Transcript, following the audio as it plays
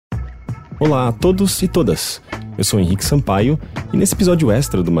Olá a todos e todas, eu sou Henrique Sampaio e nesse episódio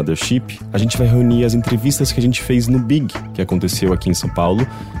extra do Mothership a gente vai reunir as entrevistas que a gente fez no Big, que aconteceu aqui em São Paulo,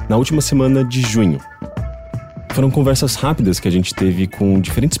 na última semana de junho. Foram conversas rápidas que a gente teve com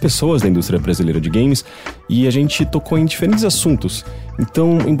diferentes pessoas da indústria brasileira de games e a gente tocou em diferentes assuntos.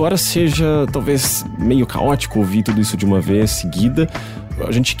 Então, embora seja talvez meio caótico ouvir tudo isso de uma vez seguida,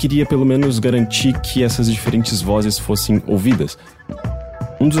 a gente queria pelo menos garantir que essas diferentes vozes fossem ouvidas.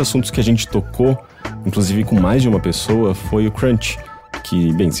 Um dos assuntos que a gente tocou, inclusive com mais de uma pessoa, foi o crunch.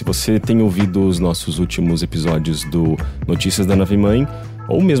 Que, bem, se você tem ouvido os nossos últimos episódios do Notícias da Nave Mãe,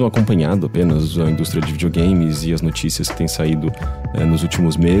 ou mesmo acompanhado apenas a indústria de videogames e as notícias que têm saído nos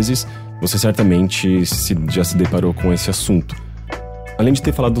últimos meses, você certamente já se deparou com esse assunto. Além de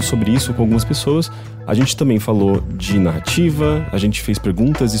ter falado sobre isso com algumas pessoas, a gente também falou de narrativa, a gente fez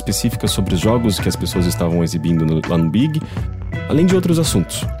perguntas específicas sobre os jogos que as pessoas estavam exibindo lá no Big, além de outros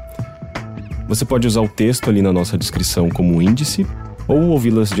assuntos. Você pode usar o texto ali na nossa descrição como índice, ou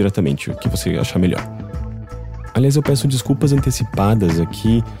ouvi-las diretamente, o que você achar melhor. Aliás, eu peço desculpas antecipadas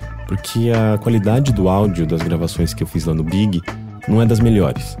aqui, porque a qualidade do áudio das gravações que eu fiz lá no Big não é das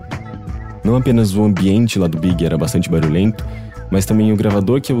melhores. Não apenas o ambiente lá do Big era bastante barulhento, mas também o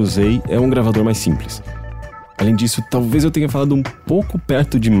gravador que eu usei é um gravador mais simples. Além disso, talvez eu tenha falado um pouco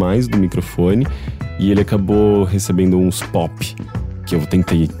perto demais do microfone e ele acabou recebendo uns pop, que eu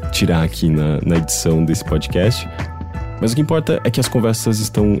tentei tirar aqui na edição desse podcast. Mas o que importa é que as conversas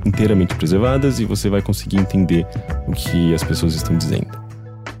estão inteiramente preservadas e você vai conseguir entender o que as pessoas estão dizendo.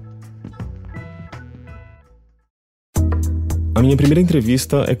 A minha primeira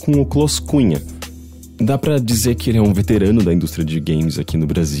entrevista é com o Clos Cunha. Dá pra dizer que ele é um veterano da indústria de games aqui no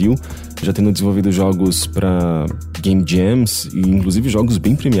Brasil, já tendo desenvolvido jogos pra Game Jams e inclusive jogos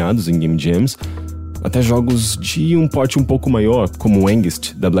bem premiados em Game Jams, até jogos de um porte um pouco maior, como o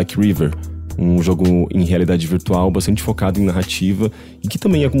Angst, da Black River, um jogo em realidade virtual bastante focado em narrativa e que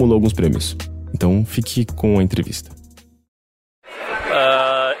também acumulou alguns prêmios. Então fique com a entrevista.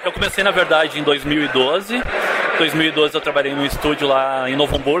 Eu comecei, na verdade, em 2012. Em 2012 eu trabalhei num estúdio lá em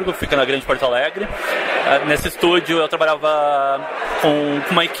Novo Hamburgo, fica na Grande Porto Alegre. Nesse estúdio eu trabalhava com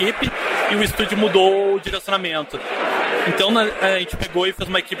uma equipe e o estúdio mudou o direcionamento. Então a gente pegou e fez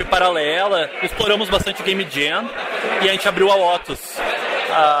uma equipe paralela, exploramos bastante Game Jam e a gente abriu a Otus.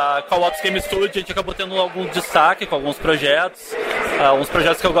 Com a Otus Game Studio a gente acabou tendo algum destaque com alguns projetos. Uns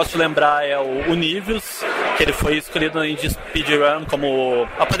projetos que eu gosto de lembrar é o Univius, que ele foi escolhido no Indie Speedrun como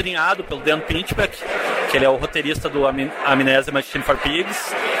apadrinhado pelo Dan Pinchbeck, que ele é o roteirista do Amnesia Machine for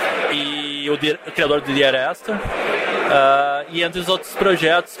Pigs e o criador do Dear Esther. E entre os outros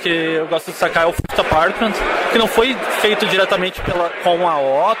projetos que eu gosto de destacar é o Fifth Apartment, que não foi feito diretamente com a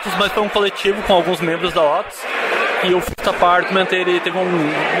Otus, mas foi um coletivo com alguns membros da Otus. E o Fifth Apartment ele teve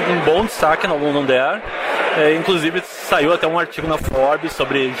um bom destaque no London Dare. Inclusive saiu até um artigo na Forbes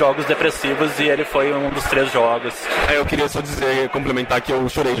sobre jogos depressivos e ele foi um dos 3 jogos. Eu queria só dizer, complementar que eu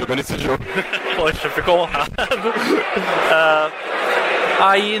chorei jogando esse jogo. Poxa, ficou honrado.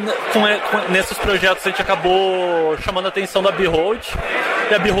 Aí, nesses projetos, a gente acabou chamando a atenção da Behold.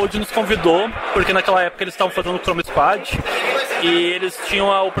 E a Behold nos convidou, porque naquela época eles estavam fazendo o Chrome Squad. E eles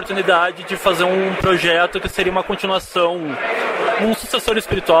tinham a oportunidade de fazer um projeto que seria uma continuação, um sucessor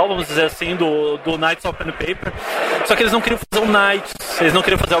espiritual, vamos dizer assim, do Knights of Pen and Paper. Só que eles não queriam fazer um Knights, eles não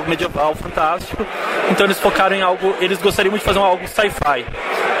queriam fazer algo medieval, fantástico. Então eles focaram em algo, eles gostariam de fazer algo sci-fi.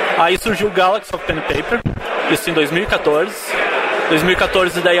 Aí surgiu o Galaxy of Pen and Paper, isso em 2014.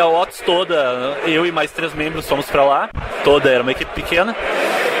 2014 daí a Otus toda, eu e mais 3 membros fomos pra lá, toda era uma equipe pequena,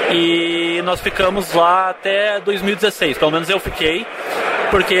 e nós ficamos lá até 2016, pelo menos eu fiquei,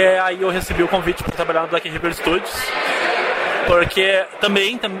 porque aí eu recebi o convite para trabalhar no Black River Studios, porque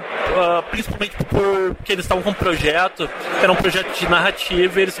também, principalmente porque eles estavam com um projeto, era um projeto de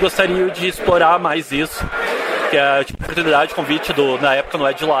narrativa e eles gostariam de explorar mais isso. Que é tipo oportunidade, convite na época no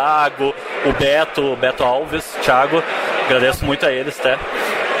Ed Lago, o Beto Alves, Thiago, agradeço muito a eles, tá?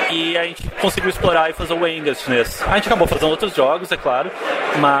 E a gente conseguiu explorar e fazer o Angst nesse. A gente acabou fazendo outros jogos, é claro,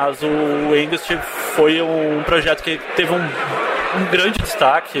 mas o Angst foi um projeto que teve um grande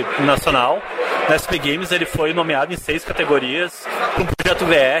destaque nacional. Na SP Games ele foi nomeado em 6 categorias para um projeto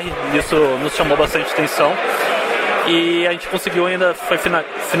VR, isso nos chamou bastante atenção. E a gente conseguiu ainda, foi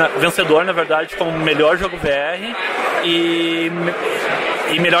vencedor, na verdade, como melhor jogo VR e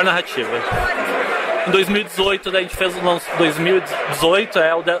melhor narrativa. Em 2018, daí a gente fez o 2018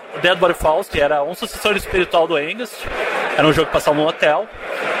 o Dead Body Falls, que era um sucessor espiritual do Angst. Era um jogo que passava num hotel.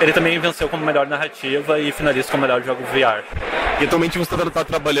 Ele também venceu como melhor narrativa e finalista como melhor jogo VR. E atualmente você está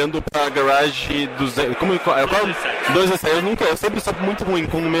trabalhando para a Garage 217. 2 ensaios eu sempre sou muito ruim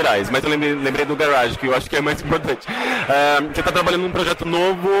com numerais, mas eu lembrei do Garage, que eu acho que é mais importante. Você está trabalhando num projeto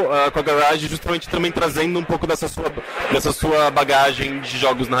novo com a Garage, justamente também trazendo um pouco dessa sua bagagem de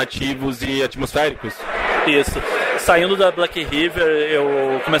jogos narrativos e atmosféricos? Isso. Saindo da Black River,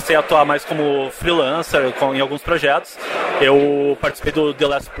 eu comecei a atuar mais como freelancer em alguns projetos. Eu participei do The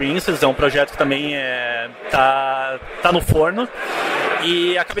Last Princess, é um projeto que também tá no forno.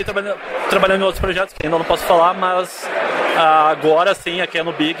 E acabei trabalhando em outros projetos que ainda não posso falar, mas agora sim, aqui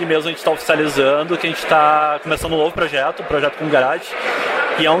no Big mesmo, a gente está oficializando que a gente está começando um novo projeto, um projeto com Garage.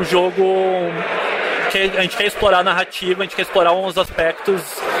 E é um jogo que a gente quer explorar a narrativa, a gente quer explorar uns aspectos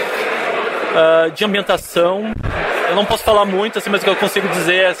de ambientação. Eu não posso falar muito, assim, mas o que eu consigo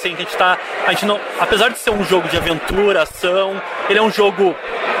dizer é assim, que a gente não, apesar de ser um jogo de aventura, ação, ele é um jogo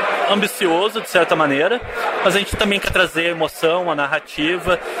ambicioso, de certa maneira, mas a gente também quer trazer a emoção, a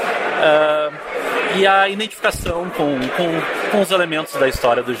narrativa e a identificação com os elementos da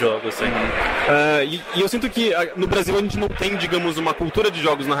história do jogo. Assim. E eu sinto que no Brasil a gente não tem, digamos, uma cultura de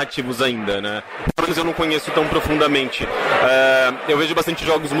jogos narrativos ainda, né? Pelo menos eu não conheço tão profundamente. Eu vejo bastante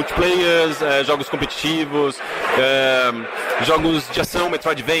jogos multiplayers, jogos competitivos, jogos de ação,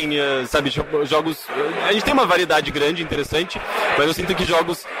 Metroidvania, sabe? Jogos... A gente tem uma variedade grande, interessante, mas eu sinto que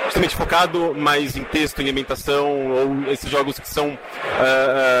jogos justamente focados mais em texto, em ambientação, ou esses jogos que são...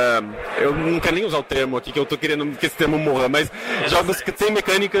 eu não quero nem usar o termo aqui, que eu tô querendo que esse termo morra, mas jogos que têm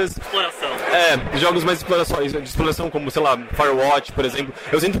mecânicas... Exploração. Jogos mais de exploração, como, sei lá, Firewatch, por exemplo.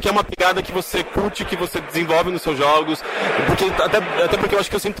 Eu sinto que é uma pegada que você curte, que você desenvolve nos seus jogos, porque, até porque eu acho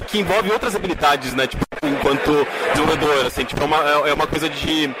que eu sinto que envolve outras habilidades, né, tipo, enquanto desenvolvedor, assim, tipo, é uma coisa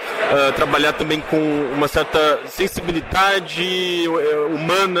de trabalhar também com uma certa sensibilidade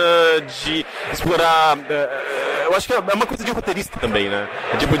humana, de explorar... eu acho que é uma coisa de roteirista também, né?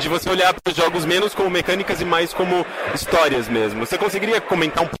 Tipo, de você olhar para os jogos menos como mecânicas e mais como histórias mesmo. Você conseguiria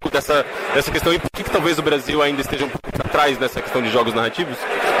comentar um pouco dessa questão e por que talvez o Brasil ainda esteja um pouco atrás nessa questão de jogos narrativos?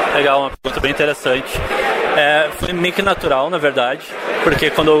 Legal, uma pergunta bem interessante. Foi meio que natural, na verdade,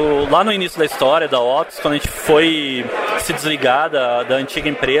 porque lá no início da história da Ops, quando a gente foi se desligar da antiga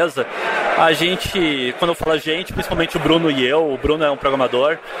empresa, a gente, quando eu falo a gente, principalmente o Bruno e eu, o Bruno é um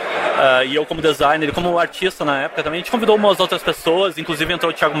programador, e eu como designer, e como artista na época também, a gente convidou umas outras pessoas, inclusive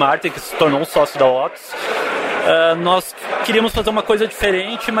entrou o Thiago Martin, que se tornou um sócio da Ops. Nós queríamos fazer uma coisa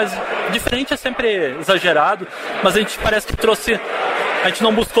diferente, mas diferente é sempre exagerado, mas a gente parece que trouxe... A gente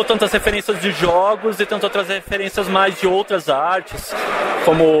não buscou tantas referências de jogos e tentou trazer referências mais de outras artes,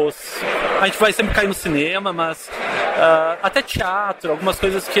 como... A gente vai sempre cair no cinema, mas até teatro, algumas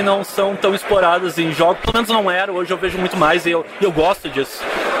coisas que não são tão exploradas em jogos, pelo menos não era, hoje eu vejo muito mais e eu gosto disso.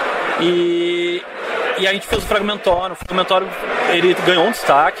 E a gente fez o Fragmentório. O Fragmentório, ele ganhou um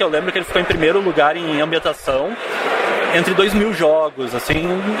destaque, eu lembro que ele ficou em primeiro lugar em ambientação, entre 2.000 jogos, assim,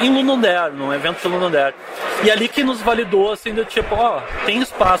 em Londres, num evento de Londres. E ali que nos validou, assim, do tipo, tem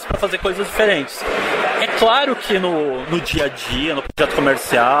espaço para fazer coisas diferentes. É claro que no dia a dia, no projeto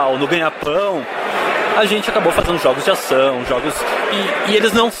comercial, no ganha-pão, a gente acabou fazendo jogos de ação, jogos... E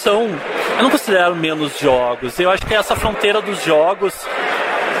eles não são... Eu não considero menos jogos. Eu acho que é essa fronteira dos jogos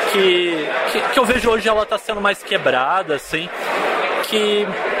que eu vejo hoje, ela está sendo mais quebrada, assim, que...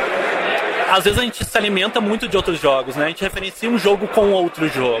 Às vezes a gente se alimenta muito de outros jogos, né? A gente referencia um jogo com outro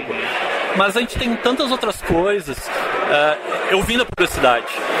jogo. Mas a gente tem tantas outras coisas. Eu vim da publicidade.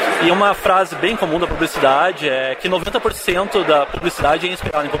 E uma frase bem comum da publicidade é que 90% da publicidade é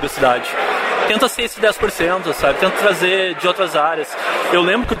inspirada em publicidade. Tenta ser esse 10%, sabe? Tenta trazer de outras áreas. Eu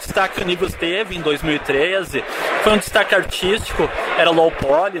lembro que o destaque que o Nibus teve em 2013 foi um destaque artístico, era low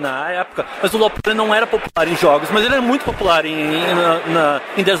poly na época, mas o low poly não era popular em jogos, mas ele era muito popular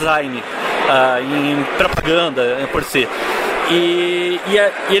em design, em propaganda por si. E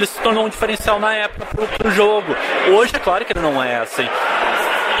ele se tornou um diferencial na época pro jogo. Hoje é claro que ele não é assim.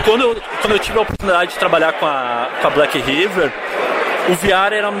 Quando eu tive a oportunidade de trabalhar com a Black River, o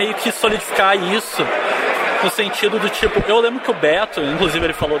VR era meio que solidificar isso, no sentido do tipo, eu lembro que o Beto, inclusive,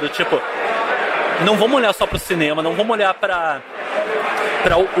 ele falou do tipo, não vamos olhar só pro cinema, não vamos olhar para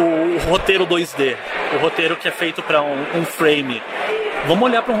o roteiro 2D, o roteiro que é feito para um frame. Vamos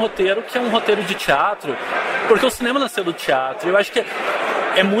olhar para um roteiro que é um roteiro de teatro, porque o cinema nasceu do teatro. Eu acho que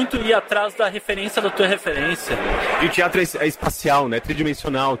é muito ir atrás da referência da tua referência. E o teatro é espacial, né?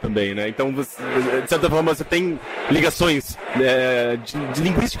 Tridimensional também, né? Então, de certa forma, você tem ligações de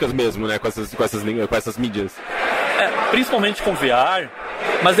linguísticas mesmo, né? Com essas mídias. Principalmente com VR,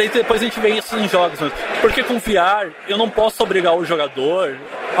 mas aí depois a gente vê isso em jogos. Porque com VR, eu não posso obrigar o jogador...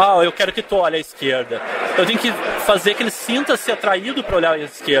 eu quero que tu olhe à esquerda. eu tenho que fazer que ele sinta-se atraído para olhar à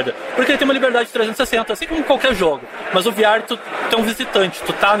esquerda, porque ele tem uma liberdade de 360, assim como qualquer jogo. Mas o VR, tu é um visitante,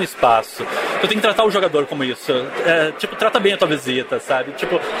 tu tá no espaço, tu tem que tratar o jogador como isso, tipo, trata bem a tua visita, sabe?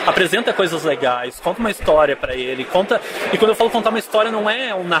 Tipo, apresenta coisas legais, conta uma história para ele, e quando eu falo contar uma história, não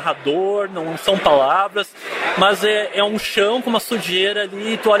é um narrador, não são palavras, mas é um chão com uma sujeira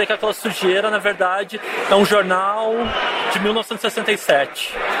ali, e tu olha que aquela sujeira, na verdade, é um jornal de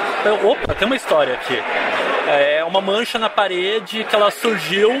 1967. Então, opa, tem uma história aqui. É uma mancha na parede que ela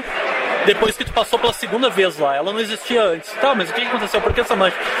surgiu depois que tu passou pela segunda vez lá. Ela não existia antes. Tá, mas o que aconteceu? Por que essa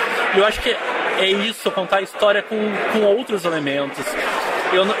mancha? Eu acho que é isso, contar a história com outros elementos.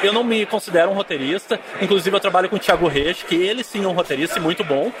 Eu não me considero um roteirista. Inclusive, eu trabalho com o Thiago Reis, que ele sim é um roteirista e muito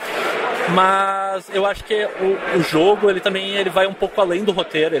bom. Mas eu acho que o jogo, ele vai um pouco além do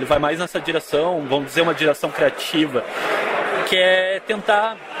roteiro. Ele vai mais nessa direção, vamos dizer, uma direção criativa, que é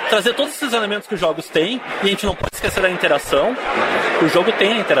tentar trazer todos esses elementos que os jogos têm, e a gente não pode esquecer da interação. O jogo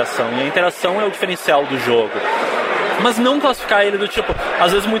tem a interação, e a interação é o diferencial do jogo. Mas não classificar ele do tipo,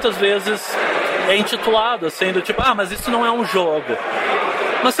 às vezes, muitas vezes, é intitulado assim, do tipo, mas isso não é um jogo.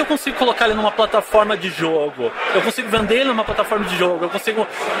 Mas se eu consigo colocar ele numa plataforma de jogo, eu consigo vender ele numa plataforma de jogo, eu consigo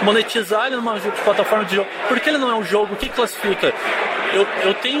monetizar ele numa plataforma de jogo, por que ele não é um jogo? O que classifica?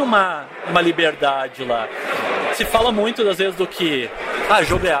 Eu tenho uma liberdade lá. Se fala muito, às vezes, do que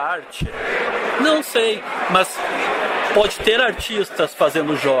jogo é arte. Não sei, mas pode ter artistas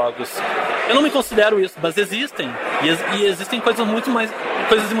fazendo jogos. Eu não me considero isso, mas existem. E existem coisas muito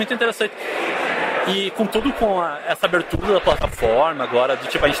interessantes. E com essa abertura da plataforma agora, do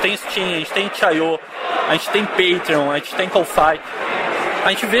tipo, a gente tem Steam, a gente tem itch.io, a gente tem Patreon, a gente tem Ko-Fi. A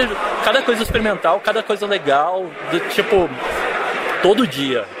gente vê cada coisa experimental, cada coisa legal, do tipo, todo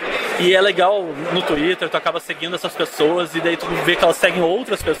dia. E é legal no Twitter, tu acaba seguindo essas pessoas, e daí tu vê que elas seguem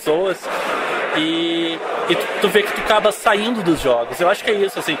outras pessoas, e tu vê que tu acaba saindo dos jogos. Eu acho que é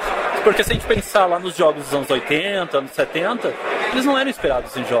isso, assim, porque se a gente pensar lá nos jogos dos anos 80, anos 70, eles não eram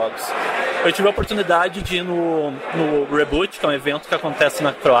inspirados em jogos. Eu tive a oportunidade de ir no Reboot, que é um evento que acontece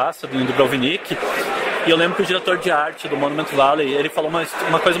na Croácia, do Dubrovnik, e eu lembro que o diretor de arte do Monument Valley, ele falou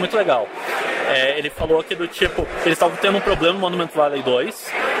uma coisa muito legal. Ele falou que do tipo, eles estavam tendo um problema no Monument Valley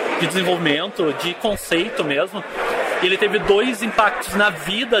 2, de desenvolvimento, de conceito mesmo, e ele teve 2 impactos na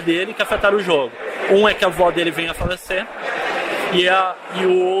vida dele que afetaram o jogo. Um é que a avó dele veio a falecer, e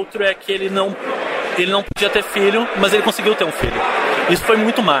o outro é que ele não podia ter filho, mas ele conseguiu ter um filho. Isso foi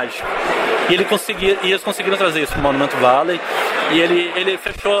muito mágico. E eles conseguiram trazer isso no Monument Valley, e ele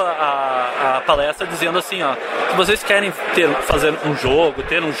fechou a palestra dizendo assim, se vocês querem fazer um jogo,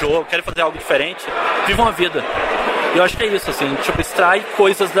 querem fazer algo diferente, vivam a vida. E eu acho que é isso, assim, tipo, extrai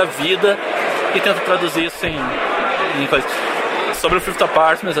coisas da vida e tenta traduzir isso em coisas. Sobre o Fifth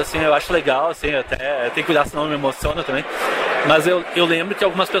Apartment, assim, eu acho legal, assim, até tem que cuidar, senão me emociona também. Mas eu lembro que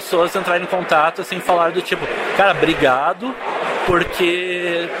algumas pessoas entraram em contato, assim, falaram do tipo, cara, obrigado,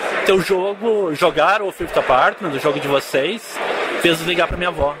 porque jogar o Fifth Apartment, o jogo de vocês, fez ligar pra minha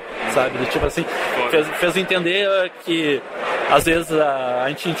avó, sabe? Do tipo assim, fez entender que às vezes a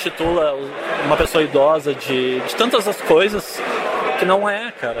gente intitula uma pessoa idosa de tantas as coisas que não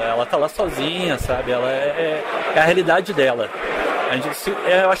é, cara. Ela tá lá sozinha, sabe? Ela é a realidade dela.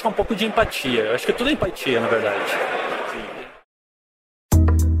 Eu acho que é um pouco de empatia. Eu acho que tudo é empatia, na verdade.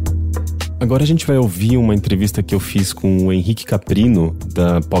 Agora a gente vai ouvir uma entrevista que eu fiz com o Henrique Caprino,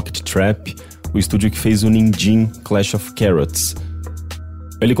 da Pocket Trap, o estúdio que fez o Ninjin Clash of Carrots.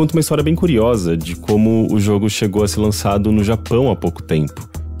 Ele conta uma história bem curiosa de como o jogo chegou a ser lançado no Japão há pouco tempo,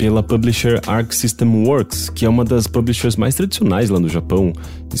 pela publisher Arc System Works, que é uma das publishers mais tradicionais lá no Japão,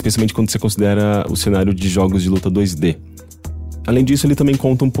 especialmente quando você considera o cenário de jogos de luta 2D. Além disso, ele também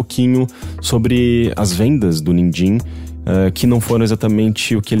conta um pouquinho sobre as vendas do Ninjin, que não foram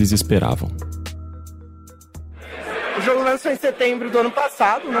exatamente o que eles esperavam. O jogo lançou em setembro do ano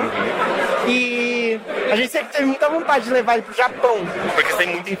passado, né? E a gente sempre teve muita vontade de levar ele pro Japão. Porque tem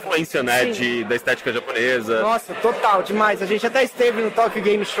muita influência, né, da estética japonesa. Nossa, total, demais. A gente até esteve no Tokyo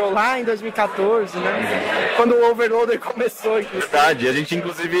Game Show lá em 2014, né? Quando o Overloader começou. Verdade, a gente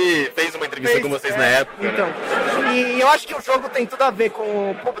inclusive fez uma entrevista com vocês na época. Então, e eu acho que o jogo tem tudo a ver com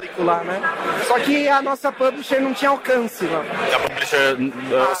o público lá, né? Só que a nossa publisher não tinha alcance lá. A publisher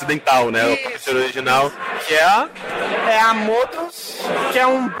ocidental, né? Isso. A publisher original, que é a... É a Modus, que é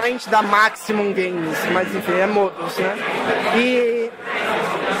um brand da Maximum Games, mas enfim, é Modus, né? E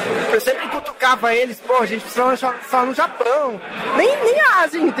Eu sempre cutucava eles, pô, a gente precisa lançar no Japão. Nem a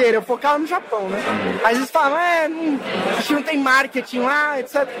Ásia inteira, eu focava no Japão, né? Mas eles falavam, a gente não tem marketing lá,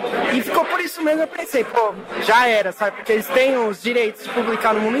 etc. E ficou por isso mesmo, eu pensei, pô, já era, sabe? Porque eles têm os direitos de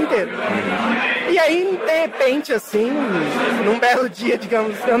publicar no mundo inteiro. E aí, de repente, assim, num belo dia,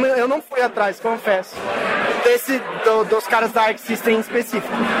 digamos, eu não fui atrás, confesso, dos caras da Arc System em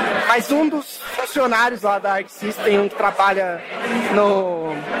específico. Mas um dos funcionários lá da Arc System, um que trabalha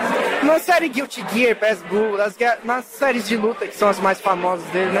na série Guilty Gear, PES Blue, nas séries de luta, que são as mais famosas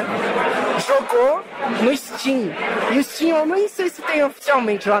dele, né? Jogou no Steam. E o Steam, eu nem sei se tem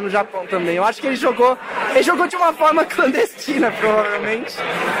oficialmente lá no Japão também. Eu acho que ele jogou de uma forma clandestina, provavelmente.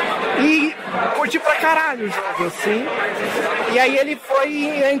 E curtiu pra caralho o jogo, assim. E aí ele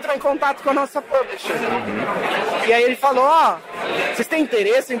entrou em contato com a nossa publisher. E aí ele falou, vocês têm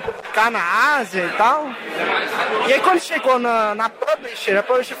interesse em publicar na Ásia e tal? E aí quando chegou na publisher, a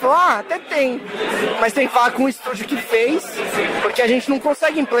publisher falou, até tem, mas tem que falar com o estúdio que fez, porque a gente não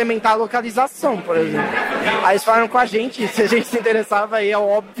consegue implementar a localização, por exemplo. Aí eles falaram com a gente, se a gente se interessava, aí é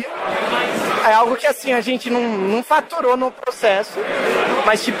óbvio. É algo que assim, a gente não faturou no processo,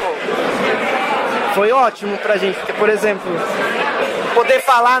 mas tipo, foi ótimo pra gente, porque, por exemplo, poder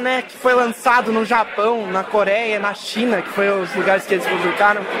falar, né, que foi lançado no Japão, na Coreia, na China, que foi os lugares que eles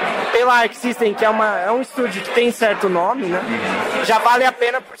publicaram, pela Arc System, que é um estúdio que tem certo nome, né, já vale a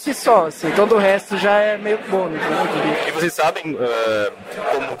pena por si só, assim, todo o resto já é meio bônus, né? E vocês sabem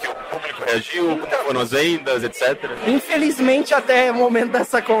como que o público reagiu, como foram as vendas, etc? Infelizmente, até o momento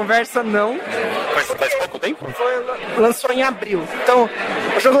dessa conversa, não. Faz pouco tempo? Lançou em abril. Então,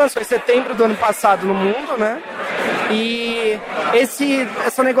 o jogo lançou em setembro do ano passado no mundo, né? E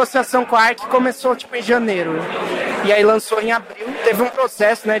essa negociação com a Arc começou tipo em janeiro. E aí lançou em abril. Teve um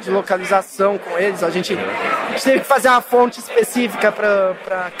processo, né, de localização com eles. A gente teve que fazer uma fonte específica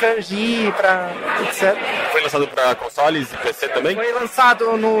para kanji, para etc. Foi lançado para consoles e PC também? Foi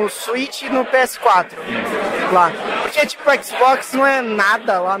lançado no Switch e no PS4 lá. Porque tipo o Xbox não é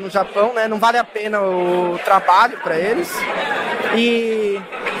nada lá no Japão, né? Não vale a pena o trabalho para eles. E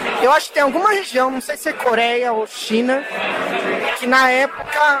eu acho que tem alguma região, não sei se é Coreia ou China, que na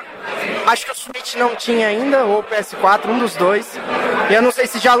época, acho que o Switch não tinha ainda, ou o PS4, um dos dois. E eu não sei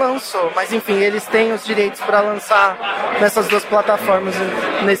se já lançou, mas enfim, eles têm os direitos para lançar nessas duas plataformas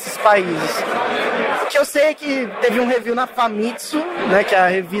nesses países. O que eu sei é que teve um review na Famitsu, né, que é a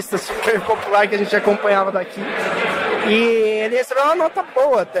revista super popular que a gente acompanhava daqui. E ele recebeu uma nota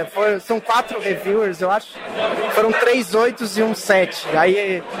boa até. São 4 reviewers, eu acho. Foram 3 8s e um 7.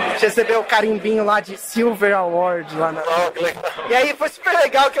 Aí recebeu o carimbinho lá de Silver Award lá na... E aí foi super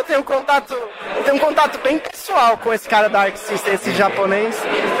legal que eu tenho um contato bem pessoal com esse cara da Arc System, esse japonês.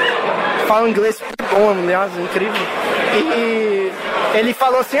 Fala inglês super bom, aliás, incrível. E ele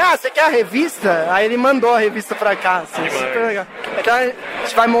falou assim, você quer a revista? Aí ele mandou a revista pra cá, assim, super legal. Então a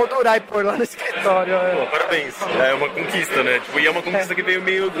gente vai moldurar e pôr lá no escritório. Pô, parabéns. É uma conquista, né? Tipo, e é uma conquista que veio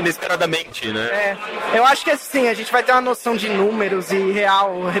meio inesperadamente, né? Eu acho que assim, a gente vai ter uma noção de números e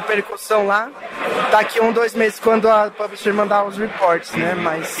real repercussão lá daqui 1-2 meses, quando a publisher mandar os reports, né?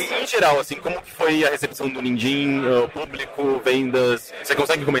 Mas... E em geral, assim, como que foi a recepção do Ninjin, o público, vendas? Você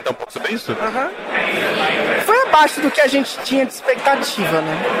consegue comentar um pouco sobre isso? Foi abaixo do que a gente tinha de expectativa,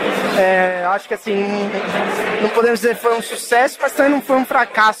 né? Acho que assim, não podemos dizer que foi um sucesso, mas também não foi um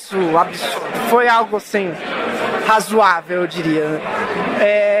fracasso absurdo. Foi algo assim, razoável, eu diria.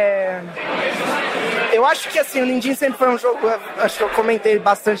 Eu acho que assim, o Ninjin sempre foi um jogo, acho que eu comentei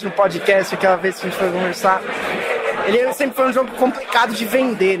bastante no podcast aquela vez que a gente foi conversar. Ele sempre foi um jogo complicado de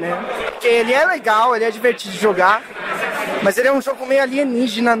vender, né? Porque ele é legal, ele é divertido de jogar, mas ele é um jogo meio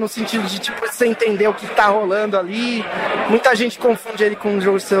alienígena no sentido de, tipo, você entender o que tá rolando ali. Muita gente confunde ele com um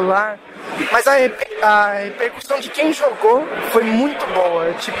jogo de celular. Mas a repercussão de quem jogou foi muito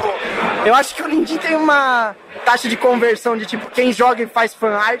boa. Tipo, eu acho que o Ninjin tem uma taxa de conversão de, tipo, quem joga e faz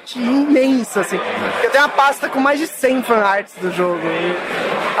fanart imensa, assim. Eu tenho uma pasta com mais de 100 fanarts do jogo.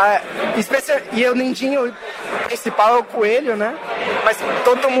 E o Ninjin, o principal é o coelho, né? Mas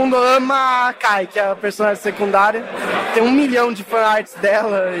todo mundo ama a Kai, que é a personagem secundária. Tem 1 milhão de fanarts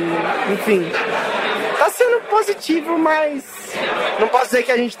dela, e, enfim. Tá sendo positivo, mas não posso dizer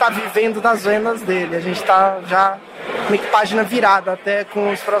que a gente tá vivendo das vendas dele. A gente tá já meio que página virada até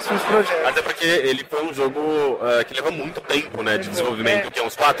com os próximos projetos. Até porque ele foi um jogo que leva muito tempo, né, de desenvolvimento, que é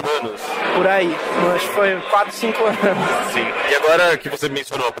uns 4 anos. Por aí, acho que foi 4, 5 anos. Sim. E agora que você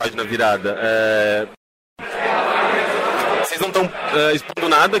mencionou a página virada, vocês vocês não estão expondo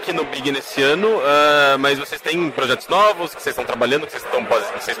nada aqui no Big nesse ano, mas vocês têm projetos novos que vocês estão trabalhando, que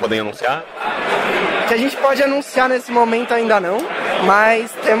vocês podem anunciar? Que a gente pode anunciar nesse momento ainda não,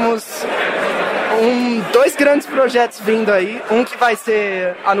 mas temos 2 grandes projetos vindo aí, um que vai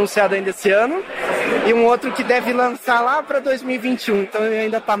ser anunciado ainda esse ano e um outro que deve lançar lá para 2021, então ele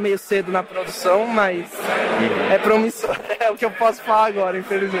ainda está meio cedo na produção, mas é promissor, é o que eu posso falar agora,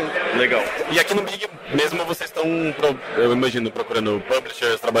 infelizmente. Legal. E aqui no Big mesmo vocês estão, eu imagino, procurando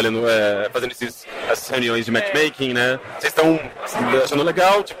publishers, trabalhando, fazendo essas reuniões de matchmaking, né? Vocês estão achando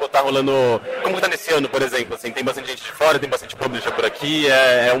legal? Tipo, tá rolando... Como que tá nesse ano, por exemplo? Assim, tem bastante gente de fora, tem bastante publisher por aqui,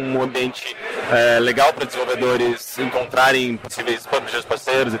 é um ambiente legal para desenvolvedores encontrarem possíveis publishers,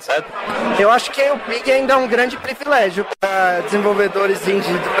 parceiros, etc? Eu acho que o Big ainda é um grande privilégio para desenvolvedores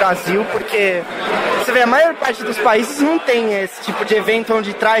indie do Brasil, porque você vê, a maior parte dos países não tem esse tipo de evento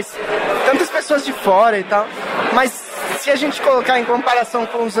onde traz tantas pessoas de fora e tal, mas se a gente colocar em comparação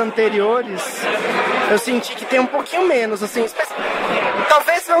com os anteriores, eu senti que tem um pouquinho menos, assim,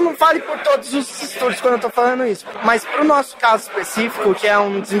 talvez eu não fale por todos os estúdios quando eu tô falando isso, mas pro nosso caso específico, que é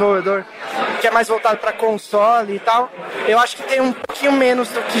um desenvolvedor que é mais voltado para console e tal, eu acho que tem um pouquinho menos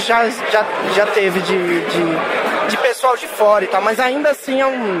do que já teve de pessoal de fora e tal, mas ainda assim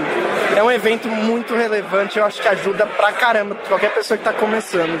é um evento muito relevante, eu acho que ajuda pra caramba qualquer pessoa que tá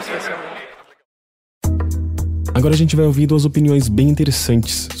começando, especialmente. Agora a gente vai ouvir 2 opiniões bem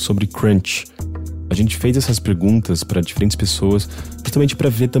interessantes sobre crunch. A gente fez essas perguntas para diferentes pessoas justamente para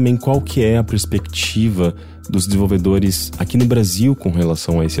ver também qual que é a perspectiva dos desenvolvedores aqui no Brasil com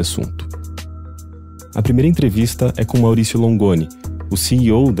relação a esse assunto. A primeira entrevista é com Maurício Longoni, o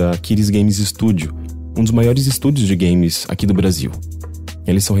CEO da Kiris Games Studio, um dos maiores estúdios de games aqui do Brasil.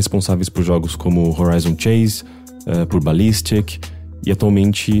 Eles são responsáveis por jogos como Horizon Chase, por Ballistic e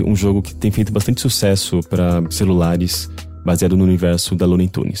atualmente um jogo que tem feito bastante sucesso para celulares baseado no universo da Looney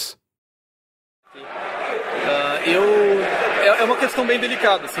Tunes. É uma questão bem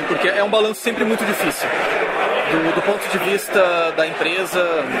delicada, assim, porque é um balanço sempre muito difícil. Do ponto de vista da empresa,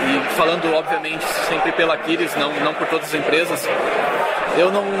 e falando obviamente sempre pela Kiris, não por todas as empresas,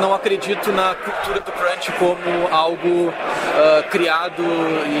 eu não acredito na cultura do crunch como algo criado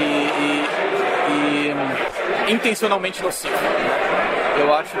e intencionalmente nocivo.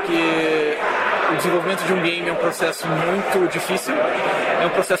 Eu acho que o desenvolvimento de um game é um processo muito difícil, é um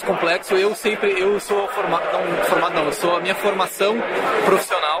processo complexo. Eu sou a minha formação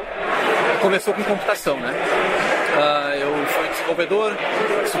profissional começou com computação, né? Eu fui desenvolvedor,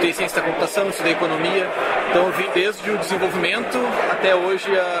 estudei ciência da computação, estudei economia, então eu vim desde o desenvolvimento até hoje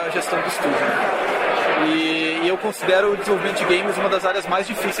a gestão do estúdio, né? E eu considero o desenvolvimento de games uma das áreas mais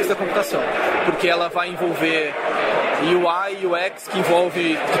difíceis da computação, porque ela vai envolver UI e UX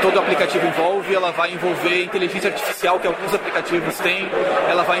que todo aplicativo envolve, ela vai envolver inteligência artificial que alguns aplicativos têm,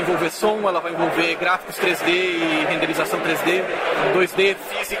 ela vai envolver som, ela vai envolver gráficos 3D e renderização 3D, 2D,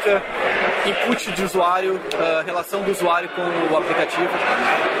 física, input de usuário, relação do usuário com o aplicativo.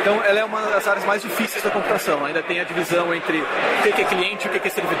 Então ela é uma das áreas mais difíceis da computação. Ainda tem a divisão entre o que é cliente, o que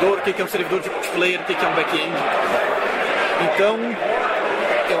é servidor, o que é um servidor de multiplayer, o que é um back-end. Então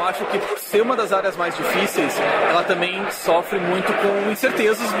eu acho que por ser uma das áreas mais difíceis, ela também sofre muito com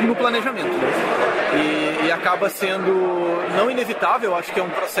incertezas no planejamento, né? E acaba sendo não inevitável, eu acho que é um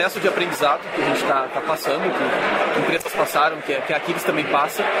processo de aprendizado que a gente está passando, que empresas passaram, que a Kiris também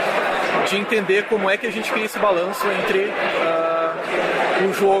passa, de entender como é que a gente cria esse balanço entre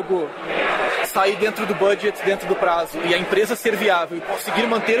o jogo sair dentro do budget, dentro do prazo, e a empresa ser viável e conseguir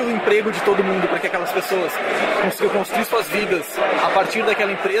manter o emprego de todo mundo para que aquelas pessoas consigam construir suas vidas a partir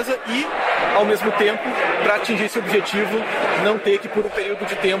daquela empresa e, ao mesmo tempo, para atingir esse objetivo, não ter que, por um período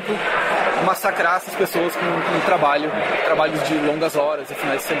de tempo, massacrar essas pessoas com trabalhos de longas horas e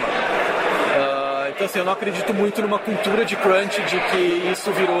finais de semana. Então, assim, eu não acredito muito numa cultura de crunch, de que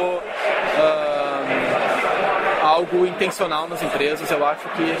isso virou algo intencional nas empresas. Eu acho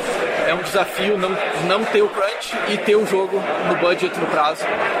que é um desafio não ter o crunch e ter o jogo no budget, no prazo,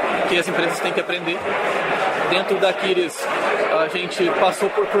 que as empresas têm que aprender. Dentro da Kiris, a gente passou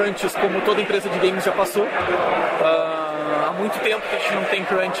por crunches como toda empresa de games já passou. Há muito tempo que a gente não tem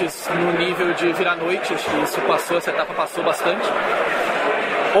crunches no nível de virar noite, acho que essa etapa passou bastante.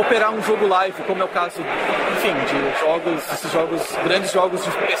 Operar um jogo live, como é o caso, enfim, de esses grandes jogos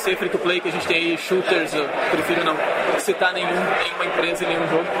de PC free-to-play que a gente tem aí, shooters, eu prefiro não citar nenhuma empresa e nenhum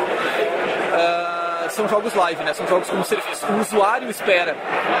jogo. São jogos live, né? São jogos como serviço. O usuário espera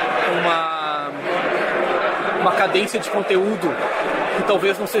uma cadência de conteúdo que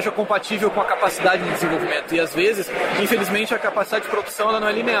talvez não seja compatível com a capacidade de desenvolvimento. E às vezes, infelizmente, a capacidade de produção ela não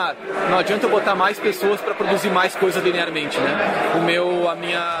é linear. Não adianta eu botar mais pessoas para produzir mais coisas linearmente, né? O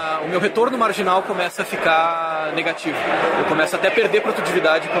meu retorno marginal começa a ficar negativo. Eu começo até a perder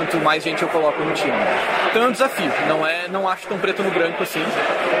produtividade quanto mais gente eu coloco no time. Então é um desafio. Não acho tão preto no branco assim.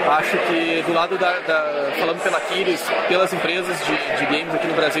 Acho que do lado falando pela Aquiles, pelas empresas de games aqui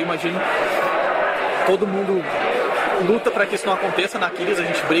no Brasil, imagino, todo mundo luta para que isso não aconteça. Na Aquiles a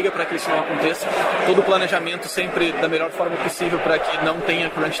gente briga para que isso não aconteça. Todo o planejamento sempre da melhor forma possível para que não tenha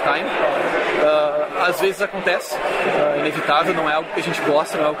crunch time. Às vezes acontece, inevitável, não é algo que a gente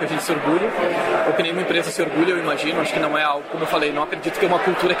gosta, não é algo que a gente se orgulha, ou que nenhuma empresa se orgulha, eu imagino. Acho que não é algo, como eu falei, não acredito que é uma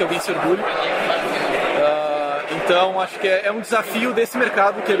cultura que alguém se orgulhe. Então acho que é um desafio desse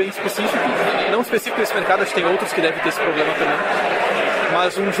mercado que é bem específico, não específico desse mercado, acho que tem outros que devem ter esse problema também,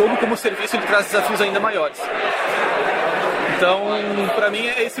 mas um jogo como serviço ele traz desafios ainda maiores. Então, para mim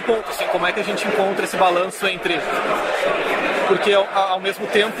é esse ponto, assim, como é que a gente encontra esse balanço entre... Porque ao mesmo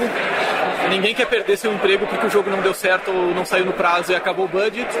tempo, ninguém quer perder seu emprego porque o jogo não deu certo ou não saiu no prazo e acabou o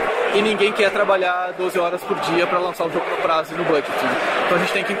budget, e ninguém quer trabalhar 12 horas por dia para lançar o jogo no prazo e no budget. Então a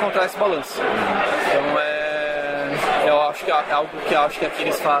gente tem que encontrar esse balanço. Então eu acho que é algo que a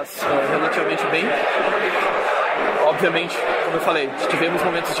Aquiles faz relativamente bem. Obviamente, como eu falei, tivemos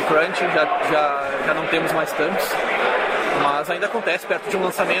momentos de crunch, já não temos mais tantos, mas ainda acontece perto de um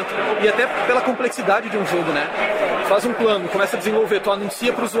lançamento, e até pela complexidade de um jogo, né? Faz um plano, começa a desenvolver, tu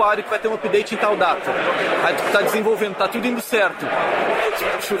anuncia para o usuário que vai ter um update em tal data, aí tu tá desenvolvendo, tá tudo indo certo,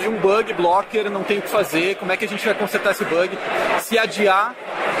 surgiu um bug, blocker, não tem o que fazer, como é que a gente vai consertar esse bug? Se adiar,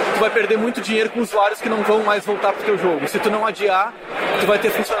 tu vai perder muito dinheiro com usuários que não vão mais voltar pro teu jogo. Se tu não adiar, tu vai ter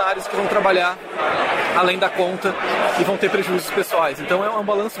funcionários que vão trabalhar além da conta e vão ter prejuízos pessoais. Então é um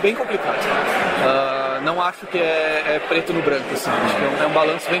balanço bem complicado. Não acho que é preto no branco, assim. Acho que é um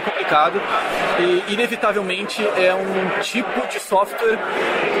balanço bem complicado e inevitavelmente é um tipo de software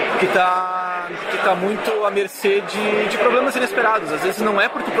que está muito à mercê de problemas inesperados. Às vezes não é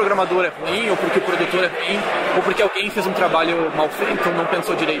porque o programador é ruim, ou porque o produtor é ruim, ou porque alguém fez um trabalho mal feito ou não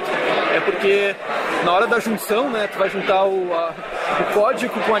pensou direito. É porque na hora da junção, né, tu vai juntar o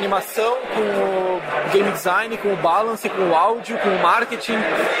código com a animação, com o game design, com o balance, com o áudio, com o marketing.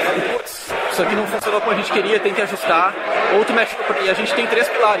 E, putz, isso aqui não funcionou como a gente queria, tem que ajustar. Ou tu mexe e a gente tem 3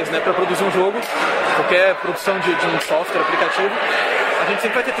 pilares, né, para produzir um jogo, qualquer produção de um software, aplicativo. A gente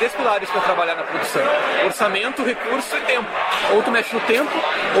sempre vai ter 3 pilares para trabalhar na produção: orçamento, recurso e tempo. Ou tu mexe no tempo,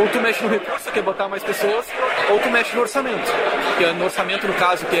 ou tu mexe no recurso, que é botar mais pessoas, ou tu mexe no orçamento, que é no orçamento, no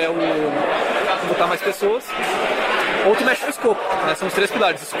caso, que é o botar mais pessoas, ou tu mexe no escopo, né? São os 3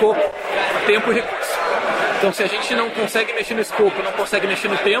 pilares: escopo, tempo e recurso. Então, se a gente não consegue mexer no escopo, não consegue mexer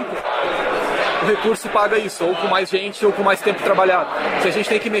no tempo, o recurso paga isso, ou com mais gente, ou com mais tempo trabalhado. Se a gente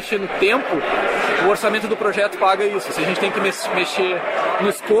tem que mexer no tempo, o orçamento do projeto paga isso. Se a gente tem que mexer no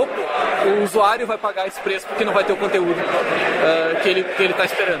escopo, o usuário vai pagar esse preço porque não vai ter o conteúdo que ele está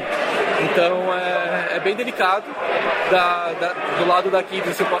esperando. Então é bem delicado. Do lado daqui,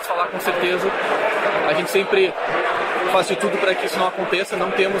 se eu posso falar com certeza, a gente sempre faz de tudo para que isso não aconteça.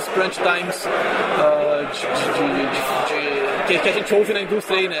 Não temos crunch times que a gente ouve na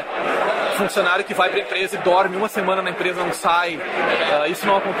indústria aí, né? Funcionário que vai para a empresa e dorme uma semana na empresa, não sai. Isso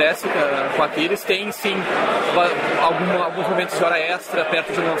não acontece com aqueles. Tem sim alguns momentos de hora extra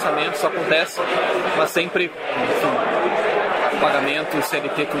perto de um lançamento, isso acontece, mas sempre, enfim, pagamento,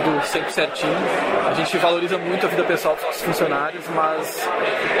 CLT, tudo sempre certinho. A gente valoriza muito a vida pessoal dos nossos funcionários, mas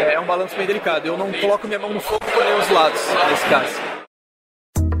é um balanço bem delicado. Eu não coloco minha mão no fogo por nenhum dos lados nesse caso.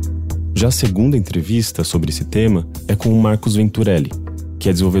 Já a segunda entrevista sobre esse tema é com o Marcos Venturelli, que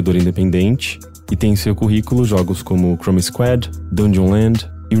é desenvolvedor independente e tem em seu currículo jogos como Chrome Squad, Dungeon Land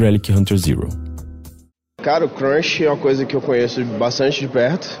e Relic Hunter Zero. Cara, o crunch é uma coisa que eu conheço bastante de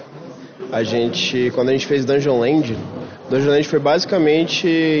perto. Quando a gente fez Dungeon Land foi basicamente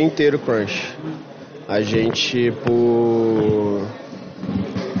inteiro crunch.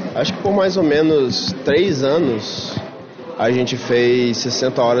 Acho que por mais ou menos 3 anos, a gente fez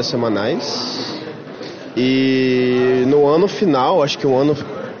 60 horas semanais. E no ano final, acho que o ano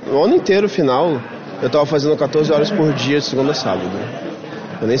inteiro final, eu tava fazendo 14 horas por dia de segunda a sábado.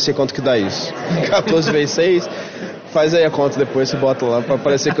 Eu nem sei quanto que dá isso. 14 vezes 6, faz aí a conta depois, você bota lá, pra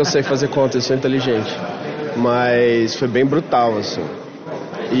parecer que eu sei fazer conta, eu sou inteligente. Mas foi bem brutal, assim.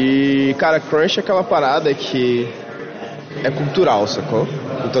 E, cara, crunch é aquela parada que é cultural, sacou?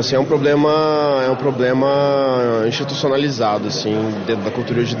 Então, assim, é um problema institucionalizado, assim, dentro da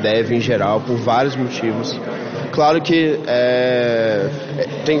cultura de dev em geral, por vários motivos. Claro que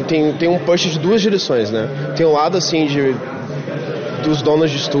tem um push de 2 direções, né? Tem um lado, assim, dos donos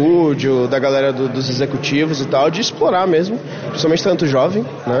de estúdio, da galera dos executivos e tal, de explorar mesmo, principalmente tanto jovem,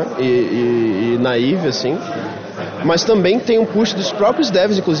 né, e naive, assim. Mas também tem um push dos próprios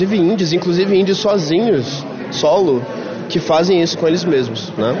devs, inclusive indies sozinhos, solo, que fazem isso com eles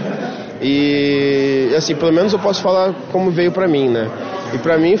mesmos, né. E, assim, pelo menos eu posso falar como veio pra mim, né. E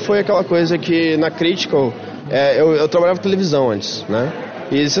pra mim foi aquela coisa que na Critical, eu trabalhava em televisão antes, né.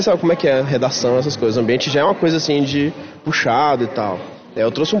 E você sabe como é que é redação, essas coisas. O ambiente já é uma coisa assim de puxado e tal. Eu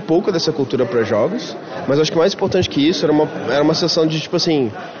trouxe um pouco dessa cultura para jogos, mas acho que mais importante que isso era uma sensação de tipo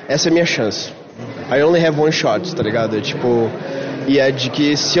assim, essa é a minha chance. I only have one shot, tá ligado? E é de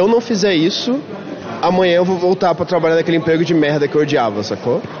que se eu não fizer isso, amanhã eu vou voltar para trabalhar naquele emprego de merda que eu odiava,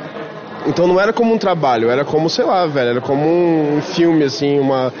 sacou? Então não era como um trabalho, era como, sei lá, velho, era como um filme, assim,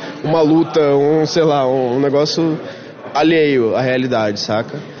 uma luta, um negócio alheio à realidade,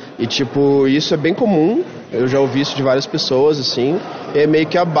 saca? E tipo, isso é bem comum, eu já ouvi isso de várias pessoas, assim, é meio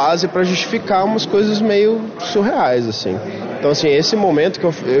que a base pra justificar umas coisas meio surreais, assim. Então, assim, esse momento que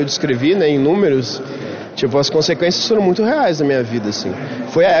eu descrevi, né, em números, tipo, as consequências foram muito reais na minha vida, assim.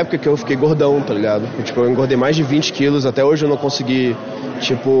 Foi a época que eu fiquei gordão, tá ligado? Tipo, eu engordei mais de 20 quilos, até hoje eu não consegui,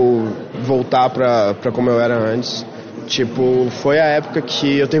 tipo, voltar pra como eu era antes. Tipo, foi a época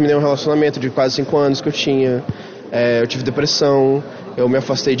que eu terminei um relacionamento de quase 5 anos que eu tinha. Eu tive depressão, eu me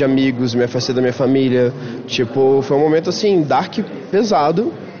afastei de amigos, me afastei da minha família. Tipo, foi um momento assim, dark,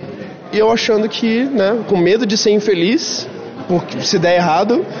 pesado. E eu achando que, né, com medo de ser infeliz, porque se der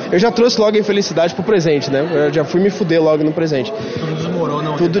errado, eu já trouxe logo a infelicidade pro presente, né? Eu já fui me fuder logo no presente. Tudo desmorona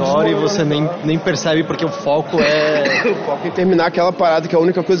ao redor e você nem percebe porque o foco é... O foco é terminar aquela parada que é a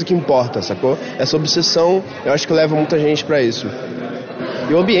única coisa que importa, sacou? Essa obsessão, eu acho que leva muita gente pra isso.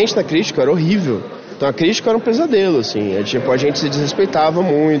 E o ambiente na Crítica era horrível. Então a Crítica era um pesadelo, assim, tipo, a gente se desrespeitava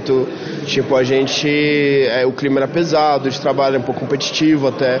muito, tipo, o clima era pesado, de trabalho era um pouco competitivo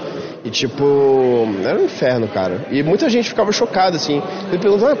até, e tipo, era um inferno, cara. E muita gente ficava chocada, assim, me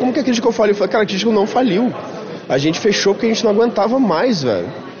perguntava, como que a Crítica faliu? Eu falei, cara, a Crítica não faliu, a gente fechou porque a gente não aguentava mais, velho.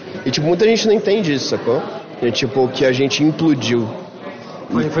 E tipo, muita gente não entende isso, sacou? E tipo, que a gente implodiu.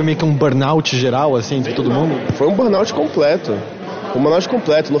 Foi meio que um burnout geral, assim, de todo mundo? Foi um burnout completo.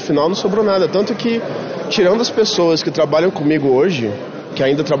 No final não sobrou nada, tanto que, tirando as pessoas que trabalham comigo hoje, que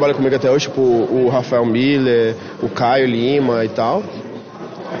ainda trabalham comigo até hoje, tipo o Rafael Miller, o Caio Lima e tal,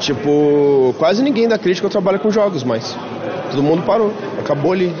 tipo, quase ninguém da Crítica trabalha com jogos mais. Todo mundo parou,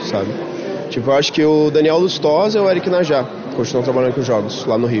 acabou ali, sabe? Tipo, eu acho que o Daniel Lustosa e o Eric Najá continuam trabalhando com jogos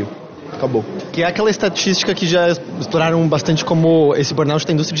lá no Rio. Acabou. Que é aquela estatística que já exploraram bastante, como esse burnout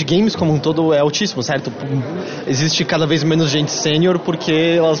da indústria de games como um todo é altíssimo, certo? Existe cada vez menos gente sênior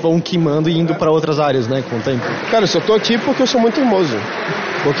porque elas vão queimando e indo para outras áreas, né, com o tempo. Cara, eu só tô aqui porque eu sou muito teimoso.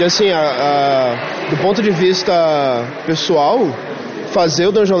 Porque assim, do ponto de vista pessoal, fazer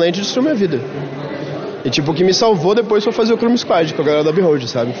o Dungeon Land destruiu minha vida. E tipo, o que me salvou depois foi fazer o Chrome Squad com a galera da Behold,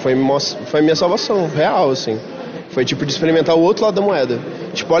 sabe? Foi minha salvação, real, assim. Foi tipo de experimentar o outro lado da moeda.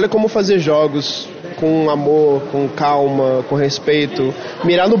 Tipo, olha como fazer jogos com amor, com calma, com respeito.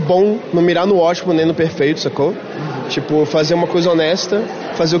 Mirar no bom, não mirar no ótimo nem no perfeito, sacou? Tipo, fazer uma coisa honesta,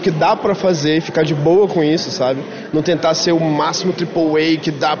 fazer o que dá pra fazer e ficar de boa com isso, sabe? Não tentar ser o máximo AAA que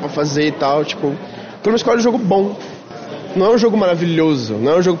dá pra fazer e tal. Tipo, Chrome Squad é um jogo bom. Não é um jogo maravilhoso,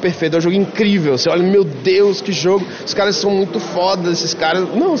 não é um jogo perfeito, é um jogo incrível. Você olha, meu Deus, que jogo, os caras são muito fodas, esses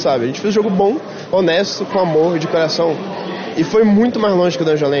caras... Não, sabe, a gente fez um jogo bom, honesto, com amor, de coração. E foi muito mais longe que o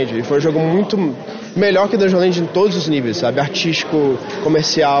Dungeon Land. E foi um jogo muito melhor que o Dungeon Land em todos os níveis, sabe? Artístico,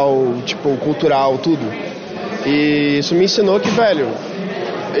 comercial, tipo, cultural, tudo. E isso me ensinou que, velho,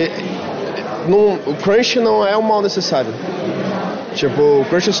 o crunch não é um mal necessário. Tipo, o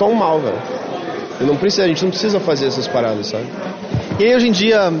crunch é só um mal, velho. A gente não precisa fazer essas paradas, sabe? E aí hoje em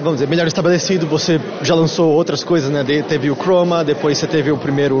dia, vamos dizer, melhor estabelecido, você já lançou outras coisas, né? Teve o Chroma, depois você teve o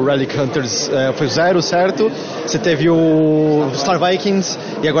primeiro Relic Hunters, foi o 0, certo? Você teve o Star Vikings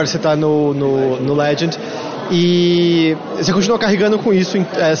e agora você tá no Legend. E você continua carregando com isso,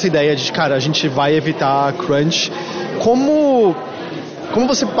 essa ideia de, cara, a gente vai evitar crunch. Como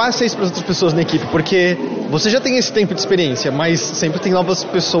você passa isso para as outras pessoas na equipe? Porque você já tem esse tempo de experiência, mas sempre tem novas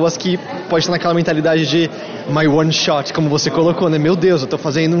pessoas que podem estar naquela mentalidade de my one shot, como você colocou, né? Meu Deus, eu tô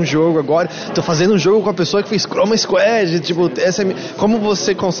fazendo um jogo agora, tô fazendo um jogo com a pessoa que fez Chroma Squad, tipo, como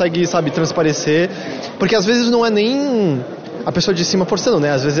você consegue, sabe, transparecer? Porque às vezes não é nem a pessoa de cima forçando,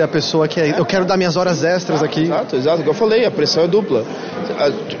 né? Às vezes é a pessoa que eu quero dar minhas horas extras aqui. Exato, como eu falei, a pressão é dupla.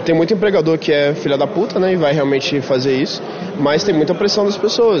 Tem muito empregador que é filha da puta, né? E vai realmente fazer isso. Mas tem muita pressão das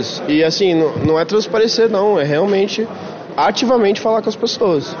pessoas. E assim, não é transparecer, não. É realmente ativamente falar com as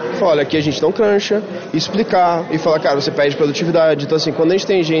pessoas. Falar, olha, aqui a gente não cruncha, explicar e falar, cara, você perde produtividade. Então, assim, quando a gente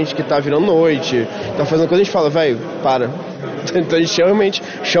tem gente que tá virando noite, tá fazendo coisa, a gente fala, velho, para. Então a gente realmente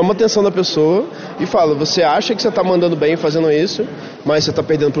chama a atenção da pessoa e fala, você acha que você tá mandando bem fazendo isso, mas você tá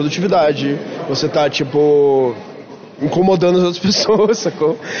perdendo produtividade, você tá, tipo, incomodando as outras pessoas,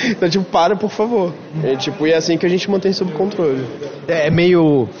 sacou? Então, tipo, para, por favor. E é assim que a gente mantém sob controle. É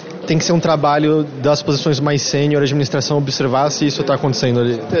meio... Tem que ser um trabalho das posições mais sênior, a administração observar se isso está acontecendo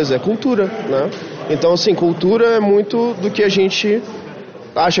ali. Com certeza, é cultura, né? Então, assim, cultura é muito do que a gente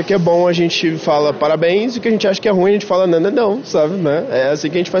acha que é bom, a gente fala parabéns, e o que a gente acha que é ruim, a gente fala não, sabe, né? É assim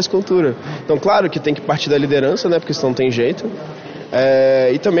que a gente faz cultura. Então, claro que tem que partir da liderança, né? Porque senão não tem jeito.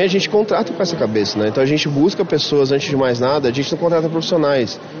 E também a gente contrata com essa cabeça, né? Então a gente busca pessoas, antes de mais nada, a gente não contrata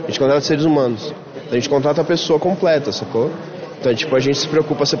profissionais, a gente contrata seres humanos. A gente contrata a pessoa completa, sacou? Então, tipo, a gente se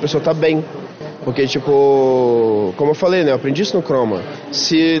preocupa se a pessoa tá bem. Porque, tipo, como eu falei, né? Eu aprendi isso no Chroma.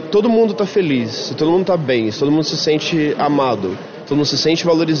 Se todo mundo tá feliz, se todo mundo tá bem, se todo mundo se sente amado, todo mundo se sente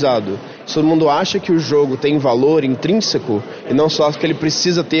valorizado, se todo mundo acha que o jogo tem valor intrínseco e não só que ele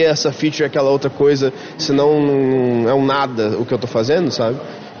precisa ter essa feature e aquela outra coisa, senão não é um nada o que eu tô fazendo, sabe?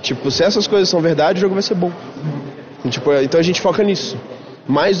 Tipo, se essas coisas são verdade, o jogo vai ser bom. E, tipo, então a gente foca nisso,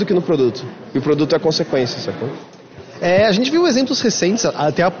 mais do que no produto. E o produto é a consequência, sacou? A gente viu exemplos recentes,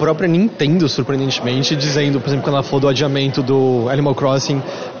 até a própria Nintendo, surpreendentemente, dizendo, por exemplo, quando ela falou do adiamento do Animal Crossing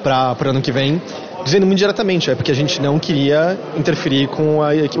para ano que vem, dizendo muito diretamente, porque a gente não queria interferir com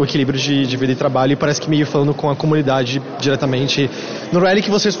o equilíbrio de vida e trabalho, e parece que meio falando com a comunidade diretamente no rally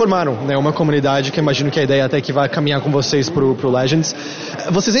que vocês formaram, né? Uma comunidade que eu imagino que a ideia até que vai caminhar com vocês pro Legends.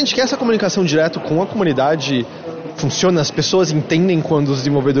 Vocês sentem que essa comunicação direto com a comunidade funciona? As pessoas entendem quando os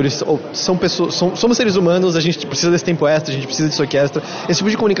desenvolvedores são pessoas, somos seres humanos, a gente precisa desse tempo extra, a gente precisa disso aqui extra. Esse tipo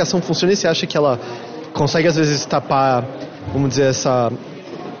de comunicação funciona, e você acha que ela consegue às vezes tapar, vamos dizer,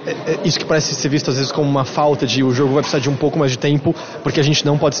 isso que parece ser visto às vezes como uma falta de o jogo vai precisar de um pouco mais de tempo porque a gente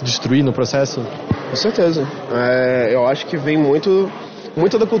não pode se destruir no processo? Com certeza. Eu acho que vem muito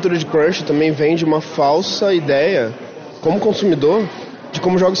da cultura de crunch também vem de uma falsa ideia como consumidor de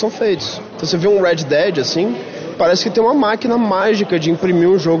como jogos são feitos. Então você vê um Red Dead assim, parece que tem uma máquina mágica de imprimir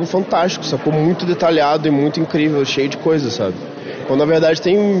um jogo fantástico, sacou? Muito detalhado e muito incrível, cheio de coisas, sabe? Quando na verdade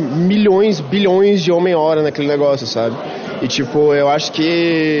tem milhões, bilhões de homem-hora naquele negócio, sabe? E tipo, eu acho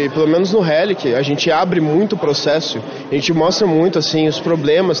que, pelo menos no Relic, a gente abre muito o processo, a gente mostra muito, assim, os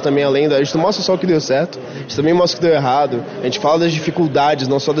problemas também, além da... A gente não mostra só o que deu certo, a gente também mostra o que deu errado, a gente fala das dificuldades,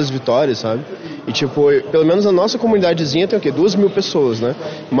 não só das vitórias, sabe? E tipo, pelo menos na nossa comunidadezinha tem o quê? 2.000 pessoas, né?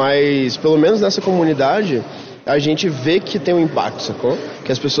 Mas, pelo menos nessa comunidade, a gente vê que tem um impacto, sacou?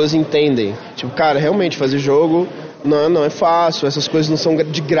 Que as pessoas entendem. Tipo, cara, realmente fazer jogo não é fácil, essas coisas não são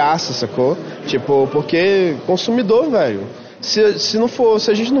de graça, sacou? Tipo, porque consumidor, velho, se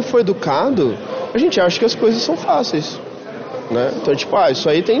a gente não for educado, a gente acha que as coisas são fáceis, né? Então, tipo, isso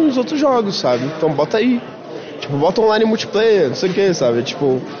aí tem nos outros jogos, sabe? Então bota aí. Tipo, bota online multiplayer, não sei o que, sabe?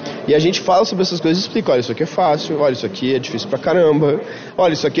 Tipo, e a gente fala sobre essas coisas e explica, olha, isso aqui é fácil, olha, isso aqui é difícil pra caramba,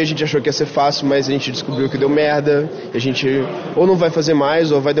 olha, isso aqui a gente achou que ia ser fácil, mas a gente descobriu que deu merda, e a gente ou não vai fazer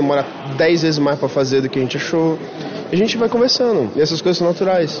mais, ou vai demorar 10 vezes mais pra fazer do que a gente achou. E a gente vai conversando, e essas coisas são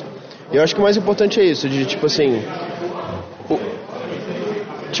naturais. E eu acho que o mais importante é isso, de tipo assim,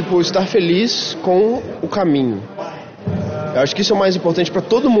 estar feliz com o caminho. Eu acho que isso é o mais importante pra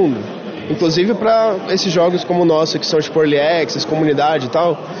todo mundo. Inclusive para esses jogos como o nosso, que são tipo Early Access, comunidade e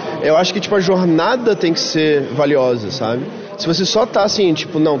tal, eu acho que tipo, a jornada tem que ser valiosa, sabe? Se você só tá assim,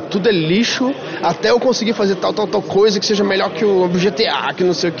 tipo, não, tudo é lixo, até eu conseguir fazer tal coisa que seja melhor que o GTA, que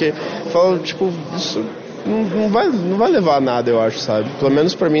não sei o que. Fala, tipo, isso não vai levar a nada, eu acho, sabe? Pelo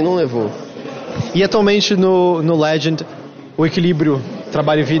menos pra mim não levou. E atualmente no Legend, o equilíbrio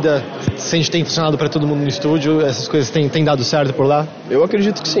trabalho e vida, sente que tem funcionado para todo mundo no estúdio? Essas coisas têm dado certo por lá? Eu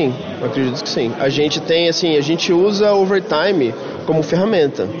acredito que sim, A gente tem, assim, a gente usa overtime como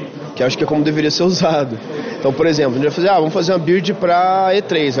ferramenta, que acho que é como deveria ser usado. Então, por exemplo, a gente vai fazer, vamos fazer uma build para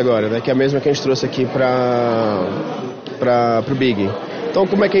E3 agora, né? Que é a mesma que a gente trouxe aqui pro Big. Então,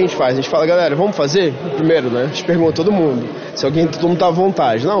 como é que a gente faz? A gente fala, galera, vamos fazer? Primeiro, né? A gente pergunta todo mundo. Se todo mundo tá à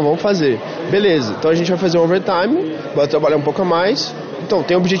vontade. Não, vamos fazer. Beleza. Então, a gente vai fazer um overtime, vai trabalhar um pouco a mais. Então,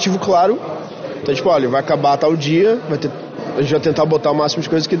 tem um objetivo claro. Então, tipo, olha, vai acabar tal dia, a gente vai tentar botar o máximo de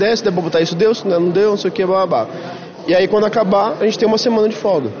coisas que der. Se der pra botar isso, deu. Se não deu, não sei o que, blá, blá, blá. E aí, quando acabar, a gente tem uma semana de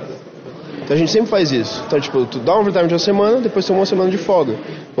folga. Então, a gente sempre faz isso. Então, tipo, tu dá um overtime de uma semana, depois tem uma semana de folga.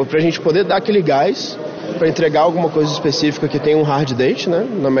 Pra gente poder dar aquele gás para entregar alguma coisa específica que tenha um hard date, né?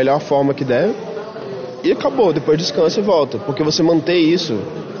 Na melhor forma que der. e acabou, depois descansa e volta. Porque você manter isso,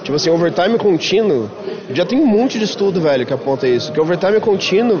 tipo assim, overtime contínuo, já tem um monte de estudo, velho, que aponta isso. Que overtime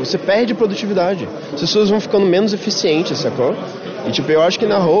contínuo, você perde produtividade. As pessoas vão ficando menos eficientes, sacou? E tipo, eu acho que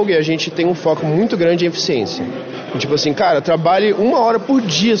na Rogue a gente tem um foco muito grande em eficiência. E, tipo assim, cara, trabalhe 1 hora por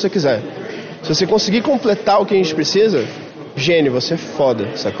dia se você quiser. Se você conseguir completar o que a gente precisa, gênio, você é foda,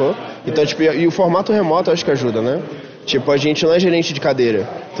 sacou? Então, tipo, e o formato remoto eu acho que ajuda, né? Tipo, a gente não é gerente de cadeira.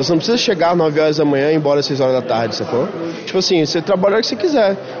 Então você não precisa chegar às 9 horas da manhã e ir embora às 6 horas da tarde, sacou? Tipo assim, você trabalha o que você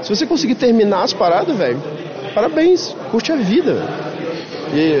quiser. Se você conseguir terminar as paradas, velho, parabéns, curte a vida,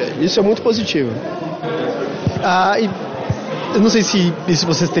 velho. E isso é muito positivo. E eu não sei se isso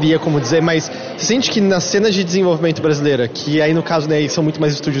vocês teriam como dizer, mas você sente que na cena de desenvolvimento brasileira, que aí no caso, né, são muito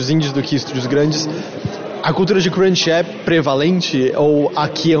mais estúdios indies do que estúdios grandes, a cultura de crunch é prevalente ou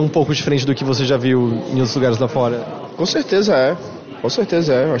aqui é um pouco diferente do que você já viu em outros lugares lá fora? Com certeza é.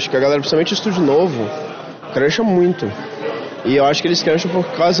 Acho que a galera, principalmente estúdio novo, cruncha muito. E eu acho que eles cruncham por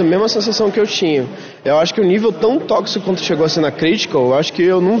causa da mesma sensação que eu tinha. Eu acho que o nível tão tóxico quanto chegou a ser na Critical, eu acho que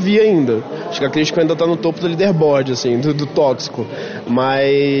eu não vi ainda. Acho que a Critical ainda tá no topo do leaderboard, assim, do tóxico.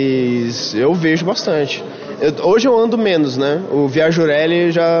 Mas eu vejo bastante. Hoje eu ando menos, né? O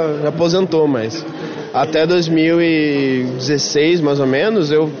Viajurelli já aposentou, mas até 2016, mais ou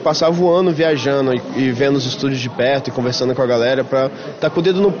menos, eu passava o ano viajando e vendo os estúdios de perto e conversando com a galera pra estar com o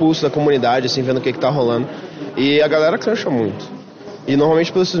dedo no pulso da comunidade, assim, vendo o que tá rolando. E a galera cruncha muito. E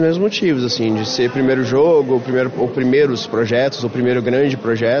normalmente por esses mesmos motivos, assim, de ser primeiro jogo, ou primeiros projetos, ou primeiro grande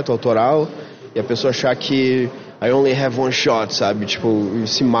projeto autoral, e a pessoa achar que I only have one shot, sabe? Tipo,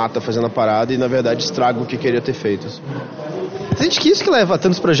 se mata fazendo a parada e na verdade estraga o que queria ter feito. Assim. Você sente que isso que leva a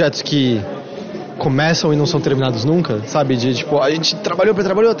tantos projetos que começam e não são terminados nunca, sabe? De tipo, a gente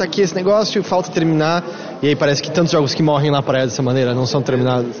trabalhou, tá aqui esse negócio, falta terminar, e aí parece que tantos jogos que morrem na praia dessa maneira não são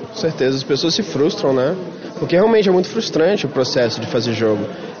terminados. Com certeza, as pessoas se frustram, né? Porque realmente é muito frustrante o processo de fazer jogo.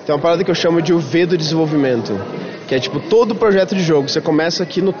 Tem uma parada que eu chamo de o V do desenvolvimento, que é tipo todo projeto de jogo. Você começa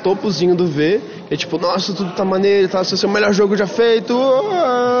aqui no topozinho do V, que é tipo, nossa, tudo tá maneiro, tá, esse é o melhor jogo já feito.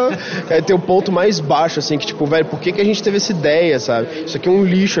 Aí tem o ponto mais baixo, assim, que tipo, velho, por que a gente teve essa ideia, sabe? Isso aqui é um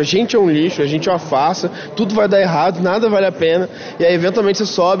lixo, a gente é uma farsa, tudo vai dar errado, nada vale a pena. E aí eventualmente você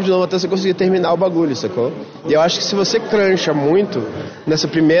sobe de novo até você conseguir terminar o bagulho, sacou? E eu acho que se você cruncha muito nessa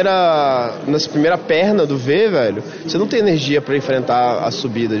primeira perna do V, velho, você não tem energia pra enfrentar a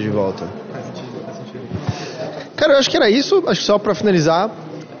subida de volta. Cara, eu acho que era isso. Acho que só pra finalizar,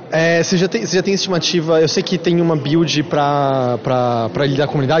 você já tem estimativa? Eu sei que tem uma build pra lidar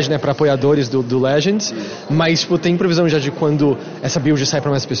com a comunidade, né, pra apoiadores do Legends, mas tipo, tem previsão já de quando essa build sai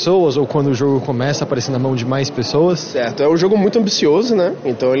pra mais pessoas ou quando o jogo começa a aparecer na mão de mais pessoas? Certo, é um jogo muito ambicioso, né?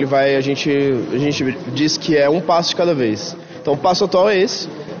 Então ele vai, a gente diz que é um passo de cada vez. Então o passo atual é esse.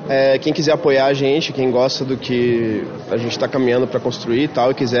 Quem quiser apoiar a gente, quem gosta do que a gente está caminhando para construir e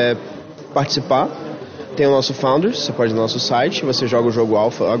tal, e quiser participar, tem o nosso Founders, você pode ir no nosso site, você joga o jogo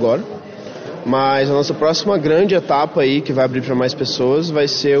Alpha agora. Mas a nossa próxima grande etapa aí, que vai abrir para mais pessoas, vai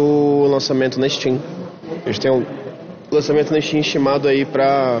ser o lançamento na Steam. A gente tem um lançamento na Steam estimado aí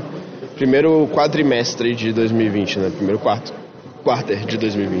para primeiro quadrimestre de 2020, né? Primeiro quarter de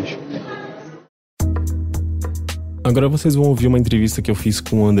 2020. Agora vocês vão ouvir uma entrevista que eu fiz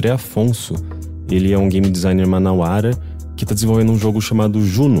com o André Afonso. Ele é um game designer manauara que está desenvolvendo um jogo chamado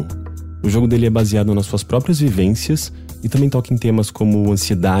Juno. O jogo dele é baseado nas suas próprias vivências e também toca em temas como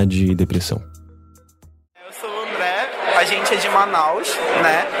ansiedade e depressão. Eu sou o André, a gente é de Manaus,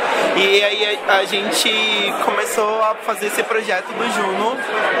 né? E aí a gente começou a fazer esse projeto do Juno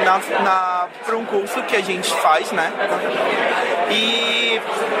para um curso que a gente faz, né? E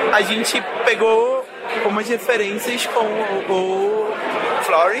a gente pegou umas referências com o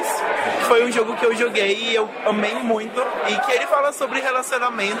Flores, que foi um jogo que eu joguei e eu amei muito, e que ele fala sobre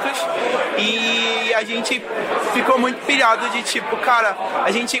relacionamentos, e a gente ficou muito pilhado de tipo, cara, a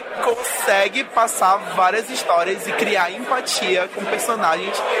gente consegue passar várias histórias e criar empatia com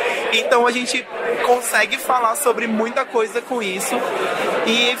personagens, então a gente consegue falar sobre muita coisa com isso,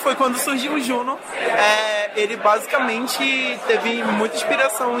 e foi quando surgiu o Juno. Ele basicamente teve muita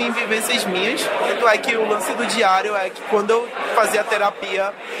inspiração em vivências minhas, tanto é que o lance do diário é que quando eu fazia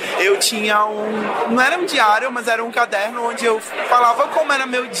terapia, eu tinha não era um diário, mas era um caderno onde eu falava como era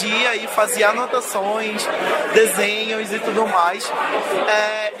meu dia e fazia anotações, desenhos e tudo mais.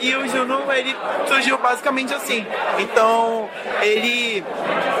 E o Juno, ele surgiu basicamente assim. Então, ele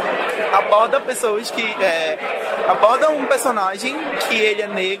aborda pessoas que... aborda um personagem que ele é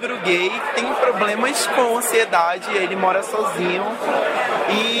negro, gay, tem problemas com ansiedade, ele mora sozinho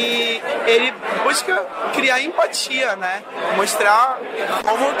e ele busca criar empatia, né? Mostrar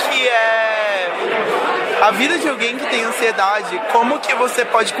como que é a vida de alguém que tem ansiedade, como que você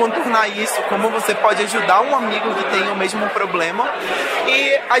pode contornar isso, como você pode ajudar um amigo que tem o mesmo problema.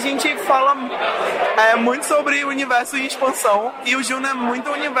 E a gente fala muito sobre o universo em expansão, e o Juno é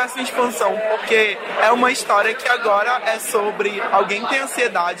muito universo em expansão, porque é uma história que agora é sobre alguém que tem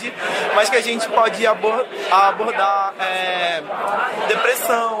ansiedade, mas que a gente pode abordar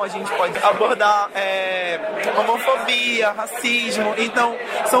depressão, a gente pode abordar homofobia, racismo. Então,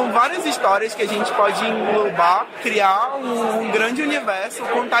 são várias histórias que a gente pode englobar, criar um grande universo,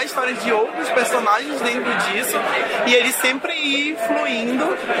 contar histórias de outros personagens dentro disso, e ele sempre ir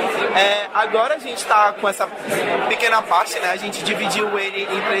fluindo. Agora a gente está com essa pequena parte, né? A gente dividiu ele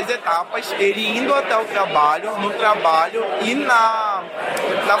em 3 etapas, ele indo até o trabalho, no trabalho e na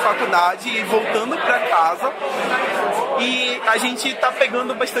faculdade, e voltando para casa. E a gente está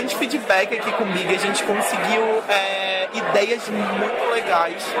pegando bastante feedback aqui com o Big. A gente conseguiu ideias muito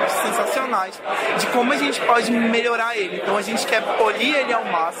legais, sensacionais, de como a gente pode melhorar ele. Então a gente quer polir ele ao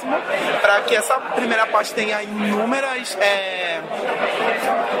máximo para que essa primeira parte tenha inúmeras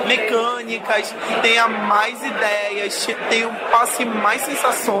mecânicas, tenha mais ideias, passe mais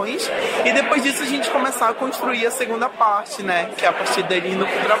sensações, e depois disso a gente começar a construir a segunda parte, né? Que é a partir dele indo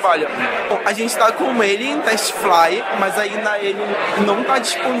pro trabalho. Bom, a gente está com ele em test fly, mas ainda ele não está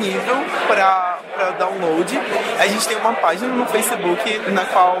disponível para download. A gente tem uma página no Facebook na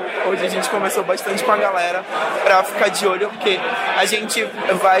qual hoje a gente conversou bastante com a galera para ficar de olho, porque a gente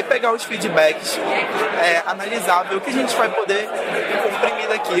vai pegar os feedbacks, analisar, ver o que a gente vai poder comprimir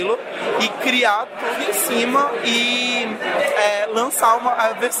daquilo e criar tudo em cima e lançar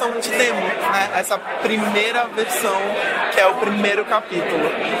a versão de demo, né? Essa primeira versão, que é o primeiro capítulo.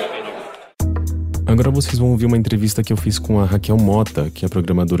 Agora vocês vão ouvir uma entrevista que eu fiz com a Raquel Mota, que é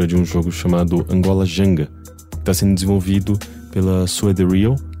programadora de um jogo chamado Angola Janga, que está sendo desenvolvido pela Sue The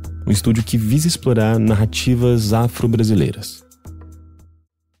Real, um estúdio que visa explorar narrativas afro-brasileiras.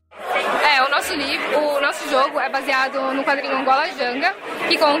 O nosso jogo é baseado no quadrinho Angola Janga,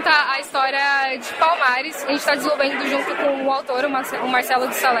 que conta a história de Palmares. A gente está desenvolvendo junto com o autor, o Marcelo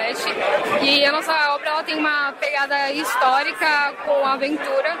de Salete. E a nossa obra ela tem uma pegada histórica com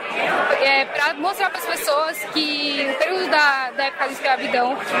aventura, para mostrar para as pessoas que o período da época da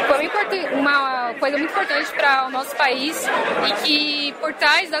escravidão foi uma coisa muito importante para o nosso país, e que por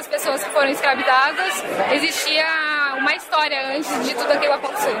trás das pessoas que foram escravizadas existia uma história antes de tudo aquilo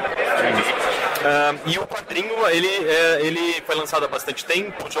acontecer. E o quadrinho, ele foi lançado há bastante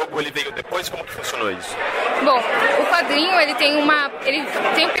tempo, o jogo ele veio depois, como que funcionou isso? Bom, o quadrinho ele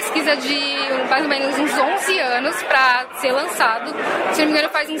tem pesquisa de mais ou menos uns 11 anos para ser lançado. Se não me engano,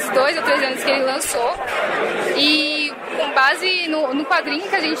 faz uns 2 ou 3 anos que ele lançou. E com base no quadrinho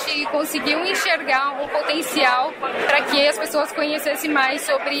que a gente conseguiu enxergar um potencial para que as pessoas conhecessem mais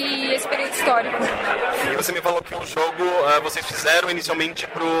sobre esse período histórico. E você me falou que o jogo vocês fizeram inicialmente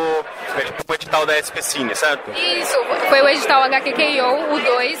pro edital da SP Cine, certo? Isso, foi o edital HQKO, o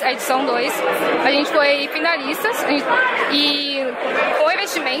 2, a edição 2. A gente foi finalistas e com o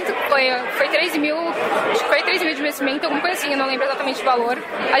investimento, foi 13 mil, acho que foi 13 mil de investimento, alguma coisa assim, eu não lembro exatamente o valor.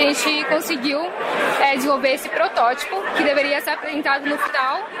 A gente conseguiu desenvolver esse protótipo que deveria ser apresentado no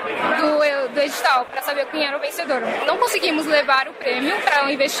final do edital, para saber quem era o vencedor. Não conseguimos levar o prêmio para o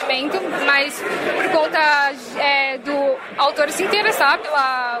investimento, mas por conta do autor se interessar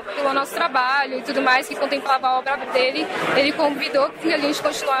pelo nosso trabalho e tudo mais, que contemplava a obra dele, ele convidou que a gente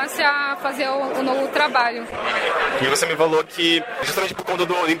continuasse a fazer o novo trabalho. E você me falou que, justamente por conta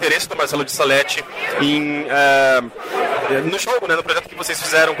do interesse do Marcelo de Salete no jogo, né, no projeto que vocês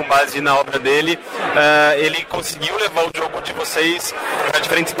fizeram com base na obra dele, ele conseguiu levar o jogo de vocês para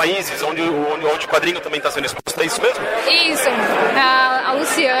diferentes países, onde o quadrinho também está sendo exposto, é isso mesmo? Isso. A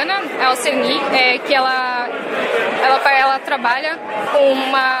Luciana, a Alceni, que ela trabalha com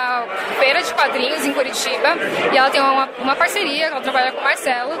uma feira de quadrinhos em Curitiba, e ela tem uma parceria, ela trabalha com o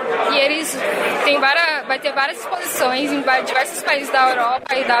Marcelo, e eles vai ter várias exposições em diversos países da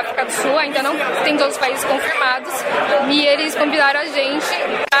Europa e da África do Sul, ainda não tem todos os países confirmados, e eles convidaram a gente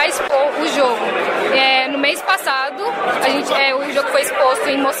para expor o jogo. No mês passado, o jogo foi exposto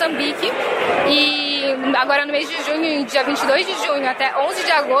em Moçambique, e agora no mês de junho, dia 22 de junho até 11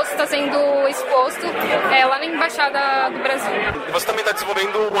 de agosto, está sendo exposto lá na Embaixada do Brasil. Você também está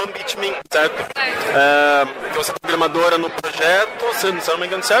desenvolvendo o One Beat Me, certo? Você é programadora no projeto, se eu não me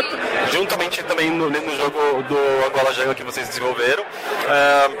engano, certo? Juntamente também no jogo do Angola Janga que vocês desenvolveram.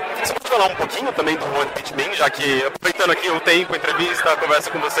 Você pode falar um pouquinho também do One Punch Man, já que, aproveitando aqui o tempo, a entrevista, a conversa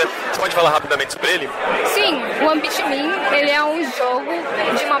com você pode falar rapidamente sobre ele? Sim, o One Punch Man, ele é um jogo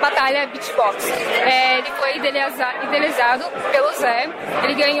de uma batalha beatbox. Ele foi idealizado pelo Zé.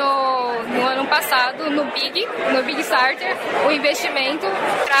 Ele ganhou no ano passado no Big Starter o investimento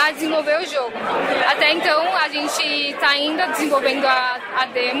para desenvolver o jogo. Até então a gente está ainda desenvolvendo a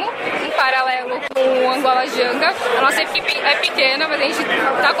demo em paralelo com o Angola Janga. A nossa equipe é pequena, mas a gente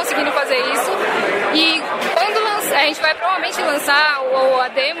está conseguindo fazer isso. E quando a gente vai provavelmente lançar a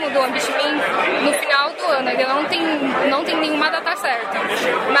demo do One Punch Man no final do ano. Ele não tem nenhuma data certa.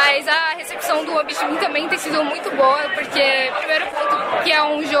 Mas a recepção do One Punch Man também tem sido muito boa, porque, primeiro ponto, que é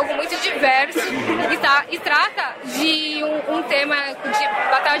um jogo muito diverso e trata de um tema de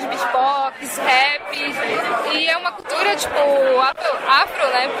batalha de beatbox, rap, e é uma cultura, tipo, afro,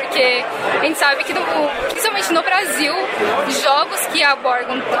 né? Porque a gente sabe que, principalmente no Brasil, jogos que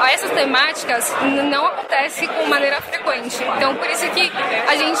abordam essas temáticas não acontecem com maneira frequente. Então, por isso que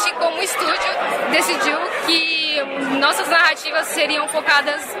a gente, como estúdio, decidiu que nossas narrativas seriam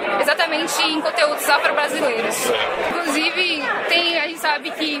focadas exatamente em conteúdos afro-brasileiros. Inclusive, a gente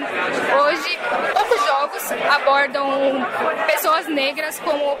sabe que hoje poucos jogos abordam pessoas negras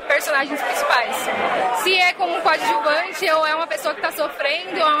como personagens principais. Se é como coadjuvante, ou é uma pessoa que está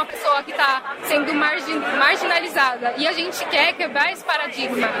sofrendo, ou é uma pessoa que está sendo marginalizada. E a gente quer quebrar esse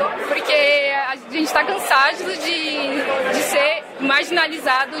paradigma, porque a gente está cansado de ser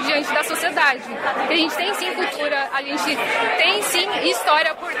marginalizado diante da sociedade. A gente tem sim cultura, a gente tem sim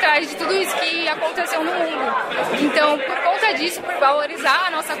história por trás de tudo isso que aconteceu no mundo. Então, por conta disso, por valorizar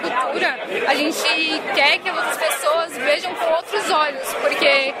a nossa cultura, a gente quer que as outras pessoas vejam com outros olhos,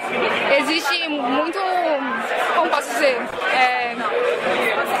 porque existe muito, como posso dizer,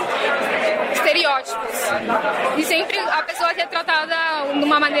 estereótipos. E sempre a pessoa é tratada de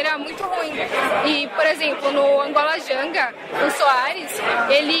uma maneira muito ruim. E, por exemplo, no Angola Janga, o Soares,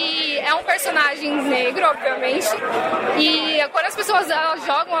 ele é um personagem negro, obviamente, e quando as pessoas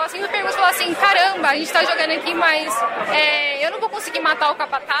jogam, elas sempre perguntam, falam assim, caramba, a gente tá jogando aqui, mas eu não vou conseguir matar o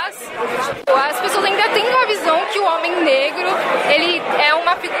capataz. As pessoas ainda têm uma visão que o homem negro, ele é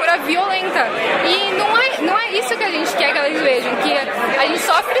uma figura violenta. E não é isso que a gente quer que elas vejam, que a gente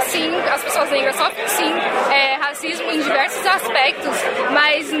sofre sim, as pessoas negras sofrem sim racismo em diversos aspectos,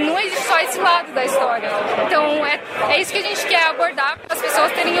 mas não existe só esse lado da história. Então é isso que a gente quer abordar, para as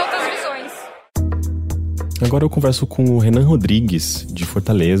pessoas terem outras visões. Agora eu converso com o Renan Rodrigues, de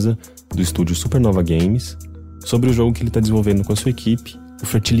Fortaleza, do estúdio Supernova Games, sobre o jogo que ele está desenvolvendo com a sua equipe, o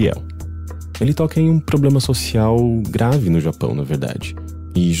Fertiliel. Ele toca em um problema social grave no Japão, na verdade.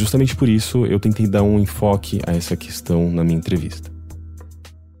 E justamente por isso eu tentei dar um enfoque a essa questão na minha entrevista.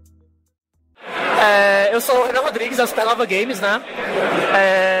 Eu sou o Renan Rodrigues, da Supernova Games, né?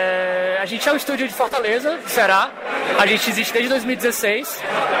 A gente é um estúdio de Fortaleza, do Ceará. A gente existe desde 2016.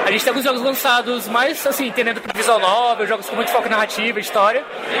 A gente tem alguns jogos lançados mais, assim, tendendo para visual novel, jogos com muito foco em narrativa e história.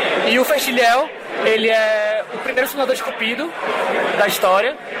 E o Fertiliel, ele é o primeiro simulador de Cupido da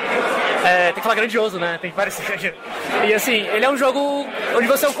história. Tem que falar grandioso, né? Tem que parecer. E assim, ele é um jogo onde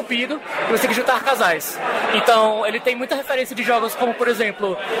você é um cupido e você tem que juntar casais. Então, ele tem muita referência de jogos como, por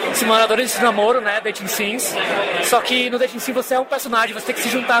exemplo, simuladores de namoro, né? Dating Sims. Só que no Dating Sim você é um personagem, você tem que se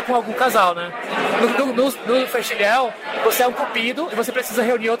juntar com algum casal, né? No Fertiliel, você é um cupido e você precisa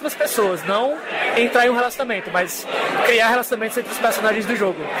reunir outras pessoas. Não entrar em um relacionamento, mas criar relacionamentos entre os personagens do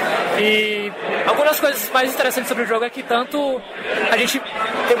jogo. E algumas coisas mais interessantes sobre o jogo é que tanto a gente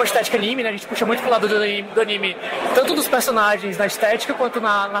tem uma estética anime, né? A gente puxa muito pro lado do anime, tanto dos personagens na estética quanto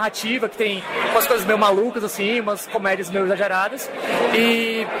na narrativa, que tem umas coisas meio malucas, assim, umas comédias meio exageradas.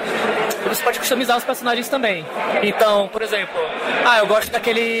 E você pode customizar os personagens também. Então, por exemplo, eu gosto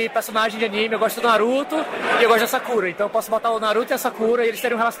daquele personagem de anime, eu gosto do Naruto e eu gosto da Sakura. Então eu posso botar o Naruto e a Sakura e eles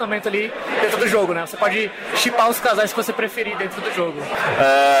terem um relacionamento ali dentro do jogo, né? Você pode shippar os casais que você preferir dentro do jogo.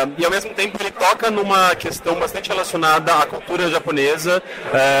 E ao mesmo tempo ele toca numa questão bastante relacionada à cultura japonesa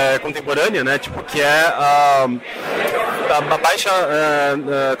contemporânea, né? Tipo, que é a baixa,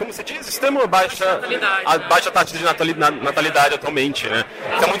 como se diz? Sistema a baixa taxa de natalidade atualmente, né?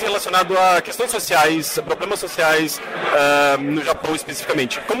 Está muito relacionado a questões sociais, problemas sociais no Japão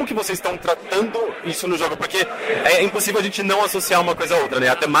especificamente. Como que vocês estão tratando isso no jogo? Porque é impossível a gente não associar uma coisa a outra, né?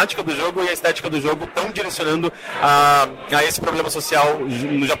 A temática do jogo e a estética do jogo estão direcionando a esse problema social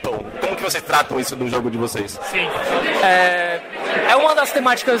no Japão. Como que vocês tratam isso no jogo de vocês? Sim. é uma das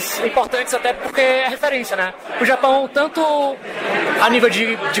temáticas importantes até porque é referência, né? O Japão, tanto a nível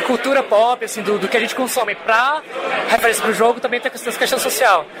de cultura pop, assim, do que a gente consome pra referência pro jogo, também tem essa questão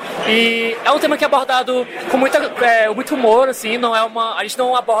social. E é um tema que é abordado com muito humor, assim, a gente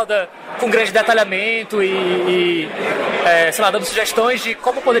não aborda com grande detalhamento sei lá, dando sugestões de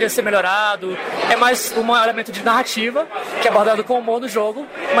como poderia ser melhorado. É mais um elemento de narrativa, que é abordado com humor no jogo,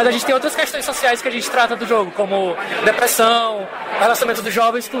 mas a gente tem outras questões sociais que a gente trata do jogo, como depressão, relacionamento dos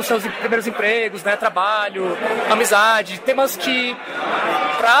jovens com seus primeiros empregos, né, trabalho, amizade, temas que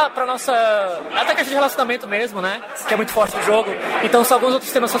pra nossa... até questão de relacionamento mesmo, né, que é muito forte no jogo. Então são alguns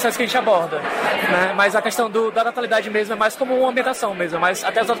outros temas sociais que a gente aborda, né, mas a questão da natalidade mesmo é mais como uma ambientação mesmo, mas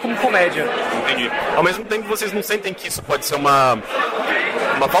até usado como comédia. Entendi. Ao mesmo tempo, vocês não sentem que isso pode ser uma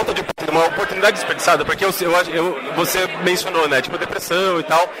falta de uma oportunidade desperdiçada? Porque você mencionou, né, tipo depressão e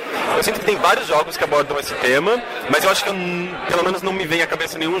tal. Eu sinto que tem vários jogos que abordam esse tema, mas eu acho que pelo menos não me vem à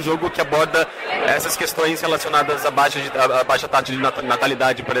cabeça nenhum jogo que aborda essas questões relacionadas à baixa taxa de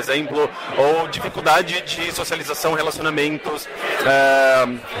natalidade, por exemplo, ou dificuldade de socialização, relacionamentos.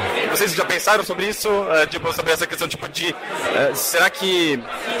 Vocês já pensaram sobre isso? Tipo, sobre essa questão tipo de... será que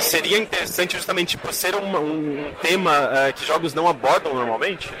seria interessante justamente por ser um tema que jogos não abordam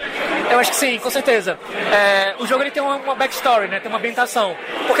normalmente? Eu acho que sim, com certeza. O jogo ele tem uma backstory, né? Tem uma ambientação.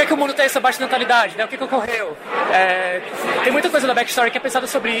 Por que o mundo tem essa baixa natalidade? Né? O que ocorreu? Tem muita coisa da backstory que é pensada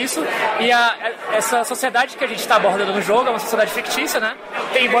sobre isso, e essa sociedade que a gente está abordando no jogo é uma sociedade fictícia, né?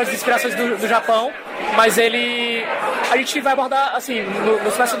 Tem boas inspirações do Japão, mas a gente vai abordar, assim,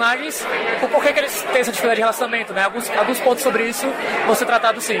 nos personagens, o porquê que eles têm essa dificuldade de relacionamento, né? Alguns pontos sobre isso vão ser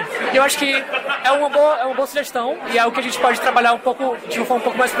tratados sim. E eu acho que é uma boa sugestão, e é algo que a gente pode trabalhar de uma forma um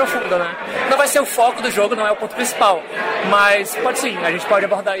pouco mais profunda, né? Não vai ser o foco do jogo, não é o ponto principal, mas pode sim, a gente pode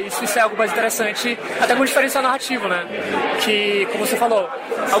abordar isso é algo mais interessante, até com diferencial narrativo, né? Que, como você falou,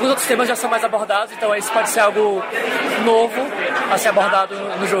 alguns outros temas já são mais abordados, então isso pode ser algo novo a ser abordado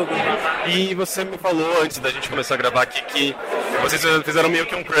no jogo. E você me falou, antes da gente começar a gravar aqui, que vocês fizeram meio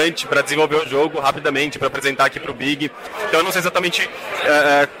que um crunch para desenvolver o jogo rapidamente, para apresentar aqui pro Big. Então eu não sei exatamente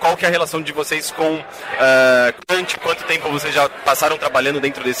qual que é a relação de vocês com crunch, quanto tempo vocês já passaram trabalhando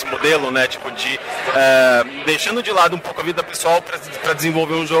dentro desse modelo, né? Tipo de deixando de lado um pouco a vida pessoal para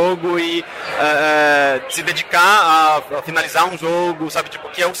desenvolver um jogo e se dedicar a finalizar um jogo, sabe? Tipo,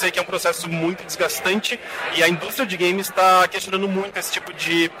 que eu sei que é um processo muito desgastante e a indústria de games está questionando muito esse tipo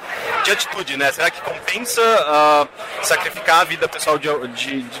de atitude, né? Será que compensa sacrificar a vida pessoal dos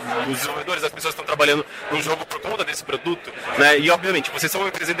desenvolvedores, das pessoas que estão trabalhando no jogo por conta desse produto, né? E obviamente, vocês são uma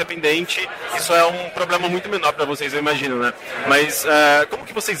empresa independente, isso é um problema muito menor para vocês, eu imagino, né? Mas como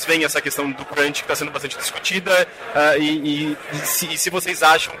que vocês veem essa questão do crunch que está sendo bastante discutida e se vocês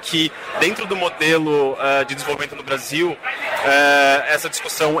acham que dentro do modelo de desenvolvimento no Brasil essa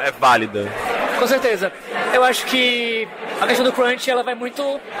discussão é válida? Com certeza. Eu acho que a questão do crunch, ela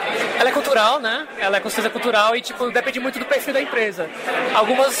é cultural, né? Ela é com certeza cultural e, tipo, depende muito do perfil da empresa.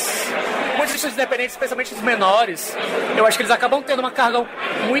 Muitos estúdios independentes, especialmente os menores, eu acho que eles acabam tendo uma carga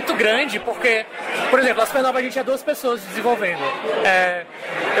muito grande, porque, por exemplo, a Supernova a gente é 2 pessoas desenvolvendo.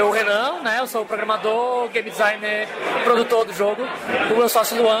 O Renan, né? Eu sou o programador, game designer, produtor do jogo. O meu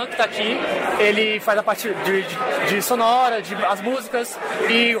sócio Luan, que tá aqui, ele faz a parte de sonora, as músicas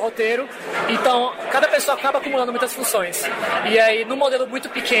e o roteiro. Então, cada pessoa acaba acumulando muitas funções. E aí, num modelo muito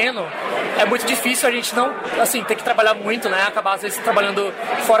pequeno, é muito difícil a gente não, assim, ter que trabalhar muito, né? Acabar, às vezes, trabalhando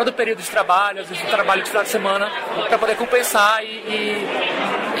fora do período de trabalho, às vezes, trabalho de final de semana, para poder compensar e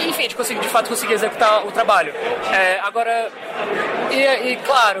enfim, de fato conseguir executar o trabalho. Agora,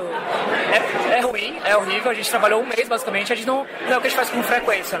 claro, é ruim, é horrível, a gente trabalhou um mês, basicamente, a gente não é o que a gente faz com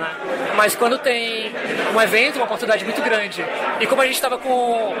frequência, né? Mas quando tem um evento, uma oportunidade muito grande, e como a gente estava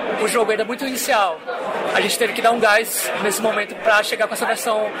com o jogo ainda muito inicial, a gente teve que dar um gás nesse momento pra chegar com essa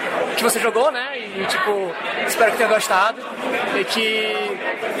versão que você jogou, né? E, tipo, espero que tenha gostado e que,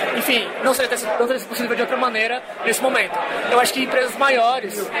 enfim, não seria possível de outra maneira nesse momento. Eu acho que empresas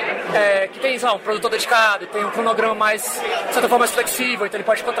maiores, que tem, sei lá, um produtor dedicado, tem um cronograma mais, de certa forma, mais flexível, então ele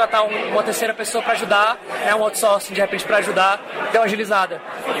pode contratar uma terceira pessoa para ajudar, né, um outsourcing, de repente, para ajudar, dar uma agilizada.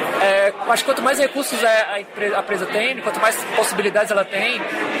 Eu acho que quanto mais recursos a empresa tem, quanto mais possibilidades ela tem,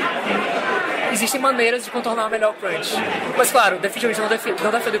 existem maneiras de contornar melhor o crunch. Mas claro, definitivamente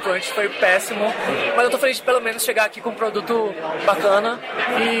não defendo o crunch, foi péssimo, mas eu tô feliz de pelo menos chegar aqui com um produto bacana.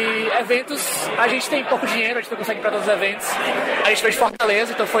 E eventos, a gente tem pouco dinheiro, a gente não consegue ir pra todos os eventos. A gente veio de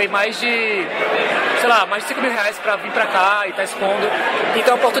Fortaleza, então foi mais de 5 mil reais pra vir pra cá e tá expondo.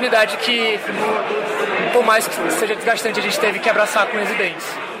 Então é uma oportunidade que, por mais que seja desgastante, a gente teve que abraçar com os dentes.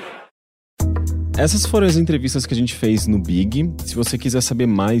 Essas foram as entrevistas que a gente fez no Big. Se você quiser saber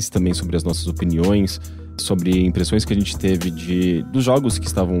mais também sobre as nossas opiniões, sobre impressões que a gente teve dos jogos que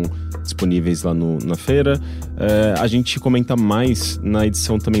estavam disponíveis lá na feira, a gente comenta mais na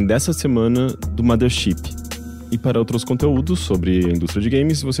edição também dessa semana do Mothership. E para outros conteúdos sobre a indústria de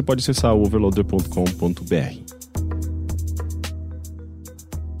games, você pode acessar o overloader.com.br.